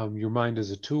 Your mind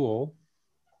is a tool.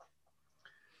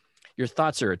 Your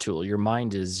thoughts are a tool. Your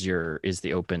mind is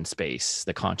the open space,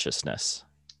 the consciousness.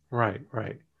 Right,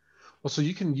 right. Well, so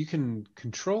you can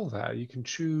control that. You can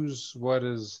choose what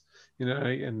is,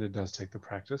 and it does take the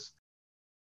practice.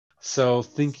 So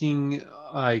thinking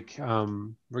like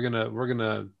we're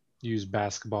gonna use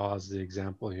basketball as the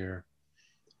example here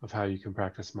of how you can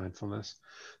practice mindfulness.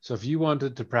 So if you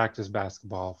wanted to practice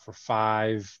basketball for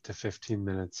 5 to 15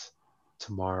 minutes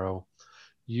tomorrow,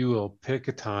 you will pick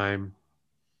a time,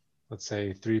 let's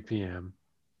say 3 p.m.,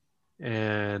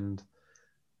 and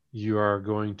you are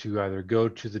going to either go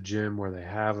to the gym where they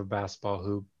have a basketball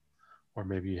hoop, or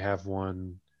maybe you have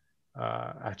one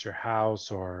at your house,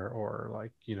 or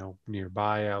like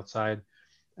nearby outside,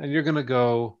 and you're going to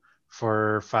go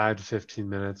for 5 to 15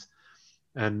 minutes,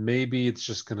 and maybe it's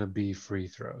just going to be free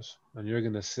throws, and you're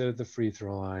going to sit at the free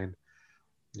throw line,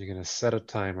 you're going to set a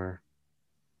timer,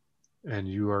 and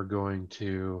you are going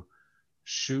to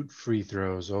shoot free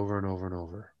throws over and over and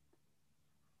over,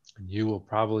 and you will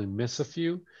probably miss a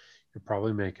few, you'll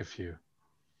probably make a few,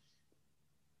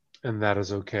 and that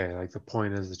is okay. Like, the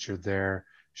point is that you're there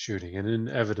shooting, and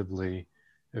inevitably,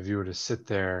 if you were to sit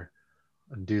there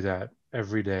and do that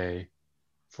every day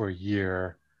for a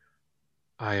year,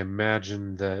 I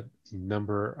imagine that the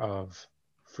number of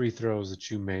free throws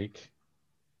that you make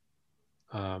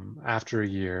after a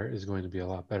year is going to be a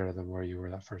lot better than where you were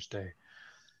that first day.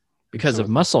 Because of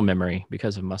muscle memory.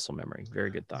 Because of muscle memory. Very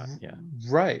good thought. Yeah.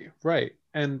 Right, right.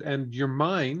 And your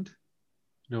mind,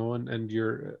 and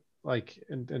you're like,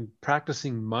 and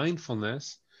practicing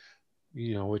mindfulness,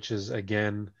 which is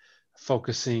again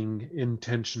focusing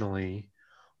intentionally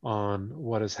on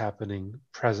what is happening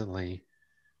presently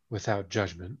without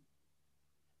judgment.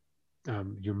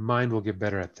 Your mind will get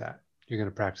better at that. You're going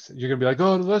to practice it. You're going to be like,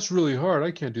 oh, that's really hard,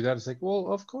 I can't do that. It's like,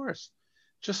 well, of course.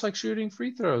 Just like shooting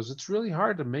free throws, it's really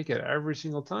hard to make it every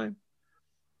single time.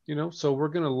 So we're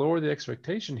going to lower the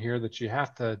expectation here that you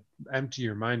have to empty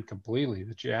your mind completely,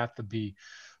 that you have to be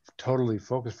totally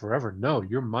focused forever. No,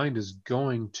 your mind is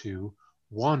going to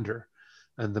wander.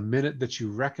 And the minute that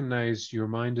you recognize your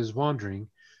mind is wandering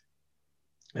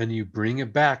and you bring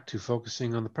it back to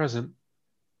focusing on the present,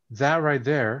 that right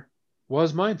there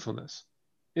was mindfulness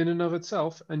in and of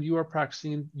itself. And you are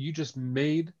practicing, you just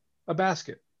made a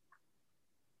basket.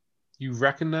 You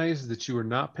recognize that you are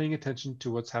not paying attention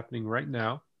to what's happening right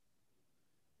now.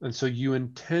 And so you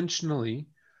intentionally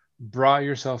brought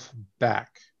yourself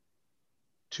back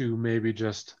to maybe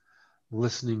just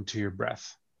listening to your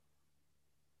breath.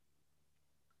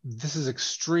 This is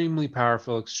extremely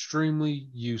powerful, extremely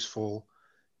useful,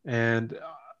 and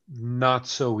not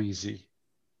so easy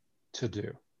to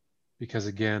do, because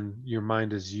again, your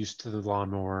mind is used to the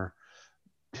lawnmower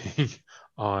being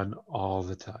on all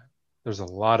the time. There's a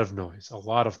lot of noise, a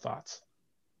lot of thoughts.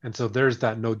 And so there's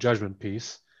that no judgment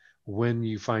piece. When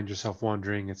you find yourself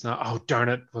wondering, it's not, oh, darn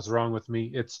it, what's wrong with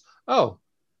me? It's, oh,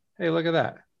 hey, look at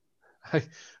that.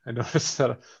 I noticed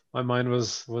that my mind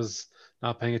was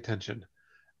not paying attention.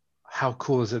 How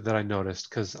cool is it that I noticed?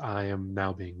 Because I am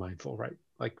now being mindful, right?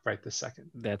 Like right this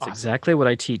second. That's Awesome. exactly what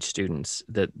I teach students,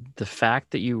 that the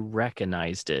fact that you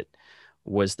recognized it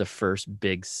was the first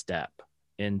big step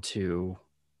into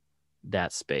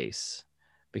that space,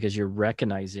 because you're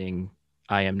recognizing,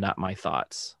 I am not my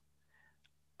thoughts.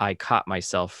 I caught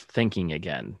myself thinking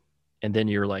again. And then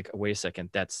you're like, wait a second,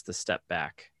 that's the step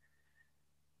back.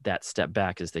 That step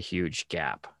back is the huge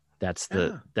gap. That's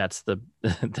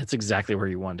that's exactly where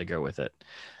you wanted to go with it.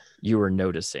 You were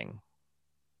noticing.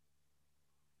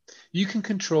 You can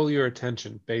control your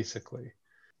attention, basically,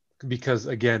 because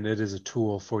again, it is a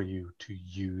tool for you to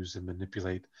use and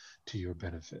manipulate to your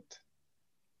benefit.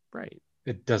 Right.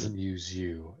 It doesn't use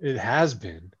you. It has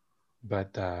been,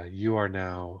 but you are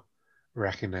now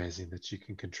recognizing that you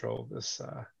can control this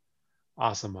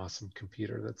awesome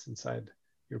computer that's inside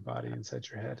your body, inside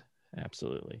your head.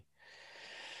 Absolutely.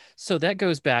 So that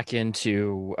goes back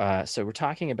into, so we're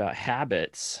talking about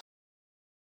habits,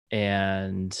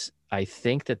 and I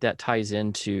think that ties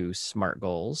into SMART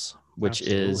goals, which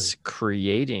Absolutely. is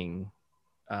creating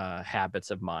habits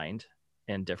of mind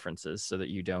and differences so that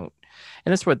you don't.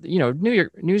 And that's what, New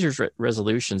Year's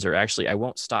resolutions are actually,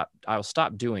 I'll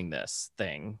stop doing this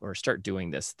thing or start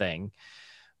doing this thing,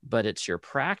 but it's your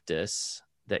practice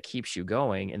that keeps you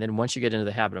going. And then once you get into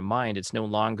the habit of mind, it's no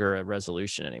longer a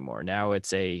resolution anymore. Now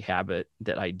it's a habit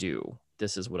that I do.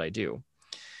 This is what I do.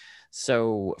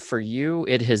 So for you,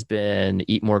 it has been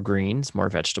eat more greens, more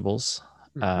vegetables,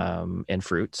 and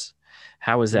fruits.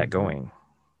 How is that going?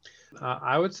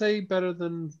 I would say better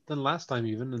than last time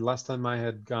even. And last time I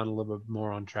had gone a little bit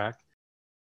more on track.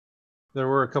 There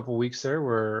were a couple weeks there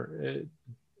where it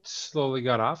slowly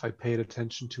got off. I paid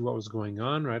attention to what was going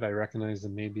on, right? I recognized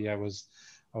that maybe I was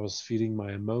feeding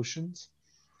my emotions,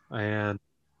 and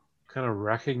kind of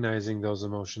recognizing those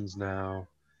emotions now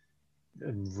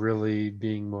and really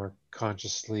being more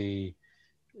consciously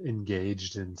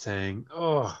engaged in saying,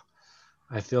 "Oh,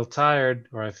 I feel tired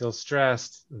or I feel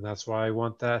stressed, and that's why I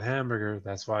want that hamburger.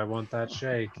 That's why I want that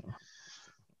shake."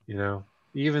 You know,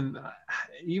 even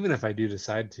even if I do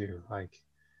decide to, like,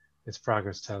 it's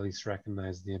progress to at least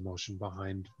recognize the emotion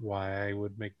behind why I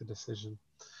would make the decision.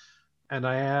 And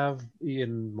I have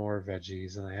eaten more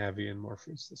veggies and I have eaten more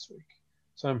fruits this week,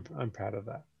 so I'm proud of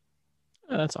that.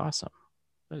 Oh, that's awesome.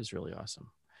 That is really awesome.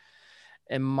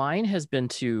 And mine has been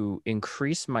to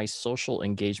increase my social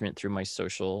engagement through my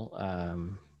social.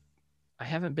 I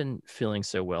haven't been feeling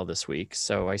so well this week,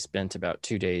 so I spent about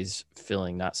 2 days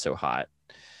feeling not so hot.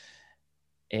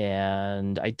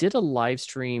 And I did a live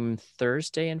stream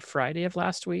Thursday and Friday of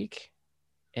last week.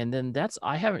 And then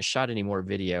I haven't shot any more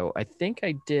video. I think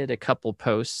I did a couple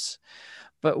posts,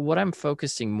 but what I'm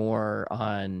focusing more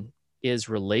on is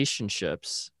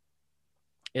relationships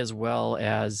as well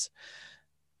as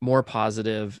more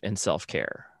positive and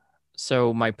self-care.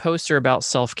 So my posts are about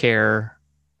self-care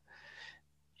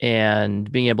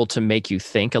and being able to make you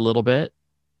think a little bit.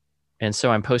 And so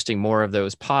I'm posting more of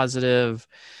those positive.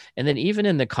 And then even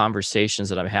in the conversations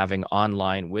that I'm having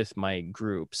online with my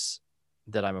groups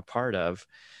that I'm a part of,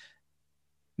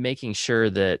 making sure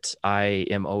that I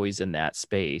am always in that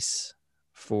space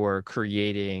for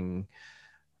creating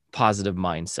positive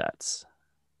mindsets,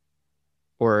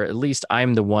 or at least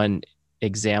I'm the one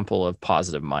example of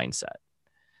positive mindset,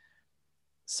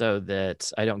 so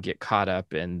that I don't get caught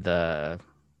up in the,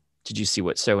 did you see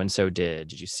what so and so did?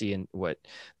 Did you see what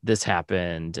this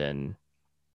happened? And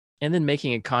then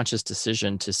making a conscious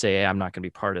decision to say, hey, I'm not going to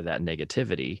be part of that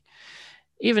negativity.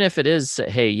 Even if it is,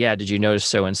 hey, yeah, did you notice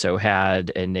so and so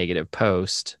had a negative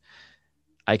post?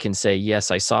 I can say,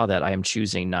 yes, I saw that. I am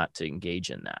choosing not to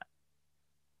engage in that.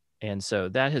 And so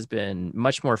that has been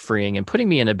much more freeing and putting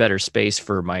me in a better space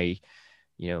for my,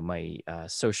 my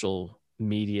social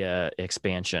media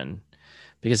expansion,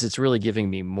 because it's really giving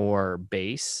me more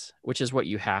base, which is what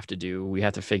you have to do. We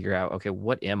have to figure out, okay,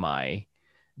 what am I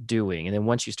doing? And then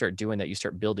once you start doing that, you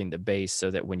start building the base so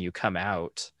that when you come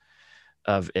out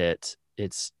of it,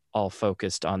 it's all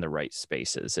focused on the right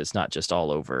spaces. It's not just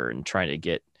all over and trying to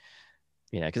get,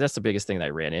 because that's the biggest thing that I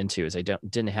ran into is I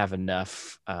didn't have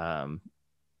enough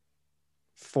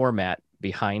format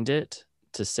behind it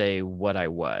to say what I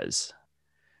was.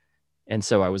 And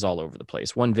so I was all over the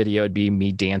place. One video would be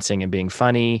me dancing and being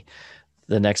funny.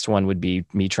 The next one would be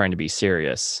me trying to be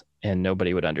serious, and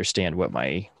nobody would understand what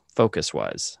my focus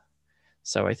was.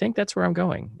 So I think that's where I'm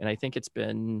going. And I think it's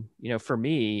been, for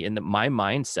me, my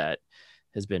mindset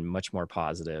has been much more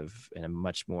positive and a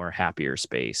much more happier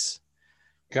space.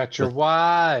 Got your With,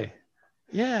 why.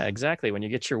 yeah, exactly. When you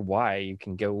get your why, you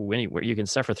can go anywhere. You can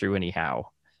suffer through anyhow.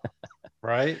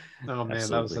 Right? Oh man, that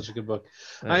was Absolutely. such a good book.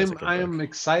 That is a I'm good I book. am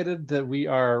excited that we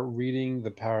are reading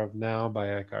The Power of Now by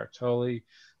Eckhart Tolle.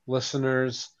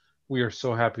 Listeners, we are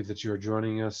so happy that you are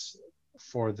joining us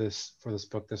for this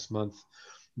book this month.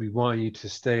 We want you to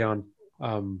stay on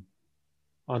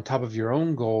top of your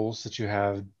own goals that you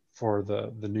have for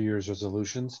the New Year's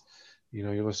resolutions.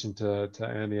 You're listening to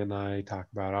Andy and I talk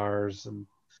about ours, and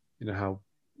how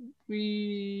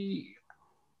we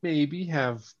maybe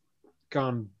have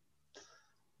gone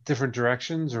different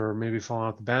directions or maybe fallen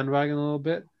off the bandwagon a little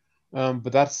bit.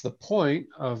 But that's the point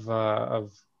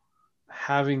of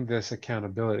having this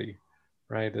accountability,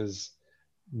 right? Is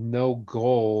no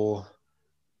goal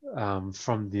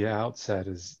from the outset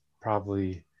is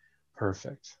probably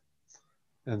perfect.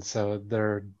 And so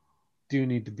there do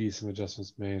need to be some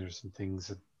adjustments made or some things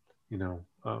that,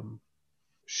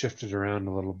 shifted around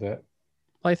a little bit.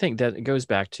 I think that it goes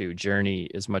back to journey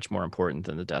is much more important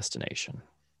than the destination.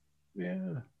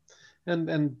 Yeah.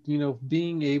 And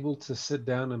being able to sit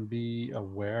down and be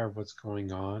aware of what's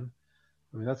going on.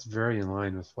 I mean, that's very in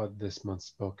line with what this month's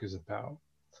book is about.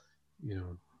 You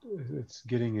know, it's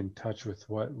getting in touch with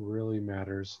what really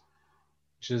matters,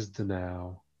 which is the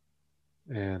now,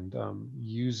 and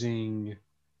using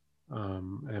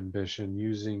ambition,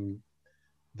 using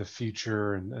the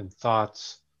future and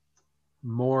thoughts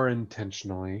more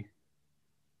intentionally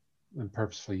and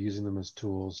purposefully, using them as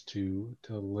tools to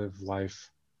live life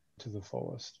to the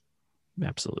fullest.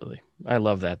 Absolutely. I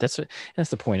love that. That's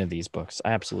the point of these books.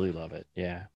 I absolutely love it.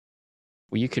 Yeah.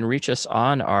 Well, you can reach us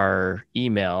on our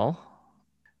email.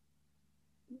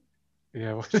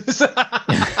 Yeah, what is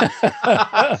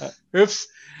oops.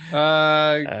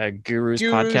 Gurus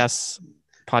Gurus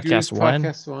podcast one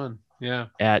Podcast One. Yeah.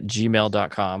 at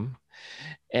gmail.com.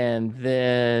 And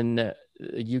then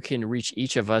you can reach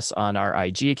each of us on our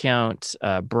IG account.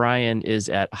 Brian is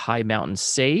at High Mountain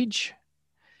Sage,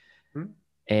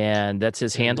 and that's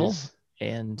his handle.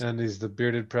 And he's the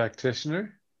bearded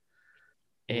practitioner.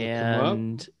 Look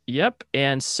him up. Yep.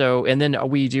 And then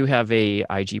we do have a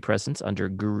IG presence under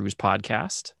Gurus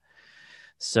Podcast.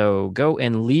 So go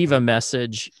and leave a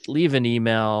message, leave an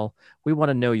email. We want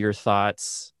to know your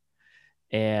thoughts,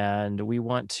 and we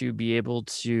want to be able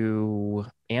to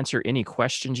answer any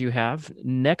questions you have.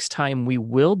 Next time, we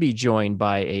will be joined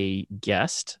by a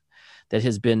guest that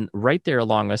has been right there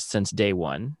along us since day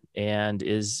one and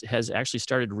has actually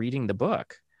started reading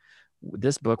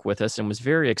this book with us, and was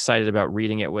very excited about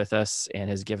reading it with us, and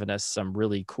has given us some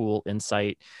really cool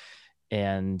insight.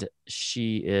 And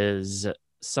she is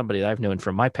somebody that I've known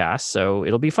from my past. So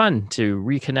it'll be fun to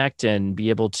reconnect and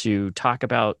be able to talk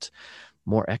about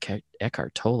more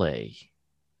Eckhart Tolle.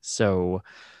 So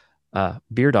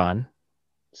beard on.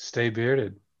 Stay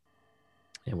bearded.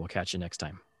 And we'll catch you next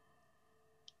time.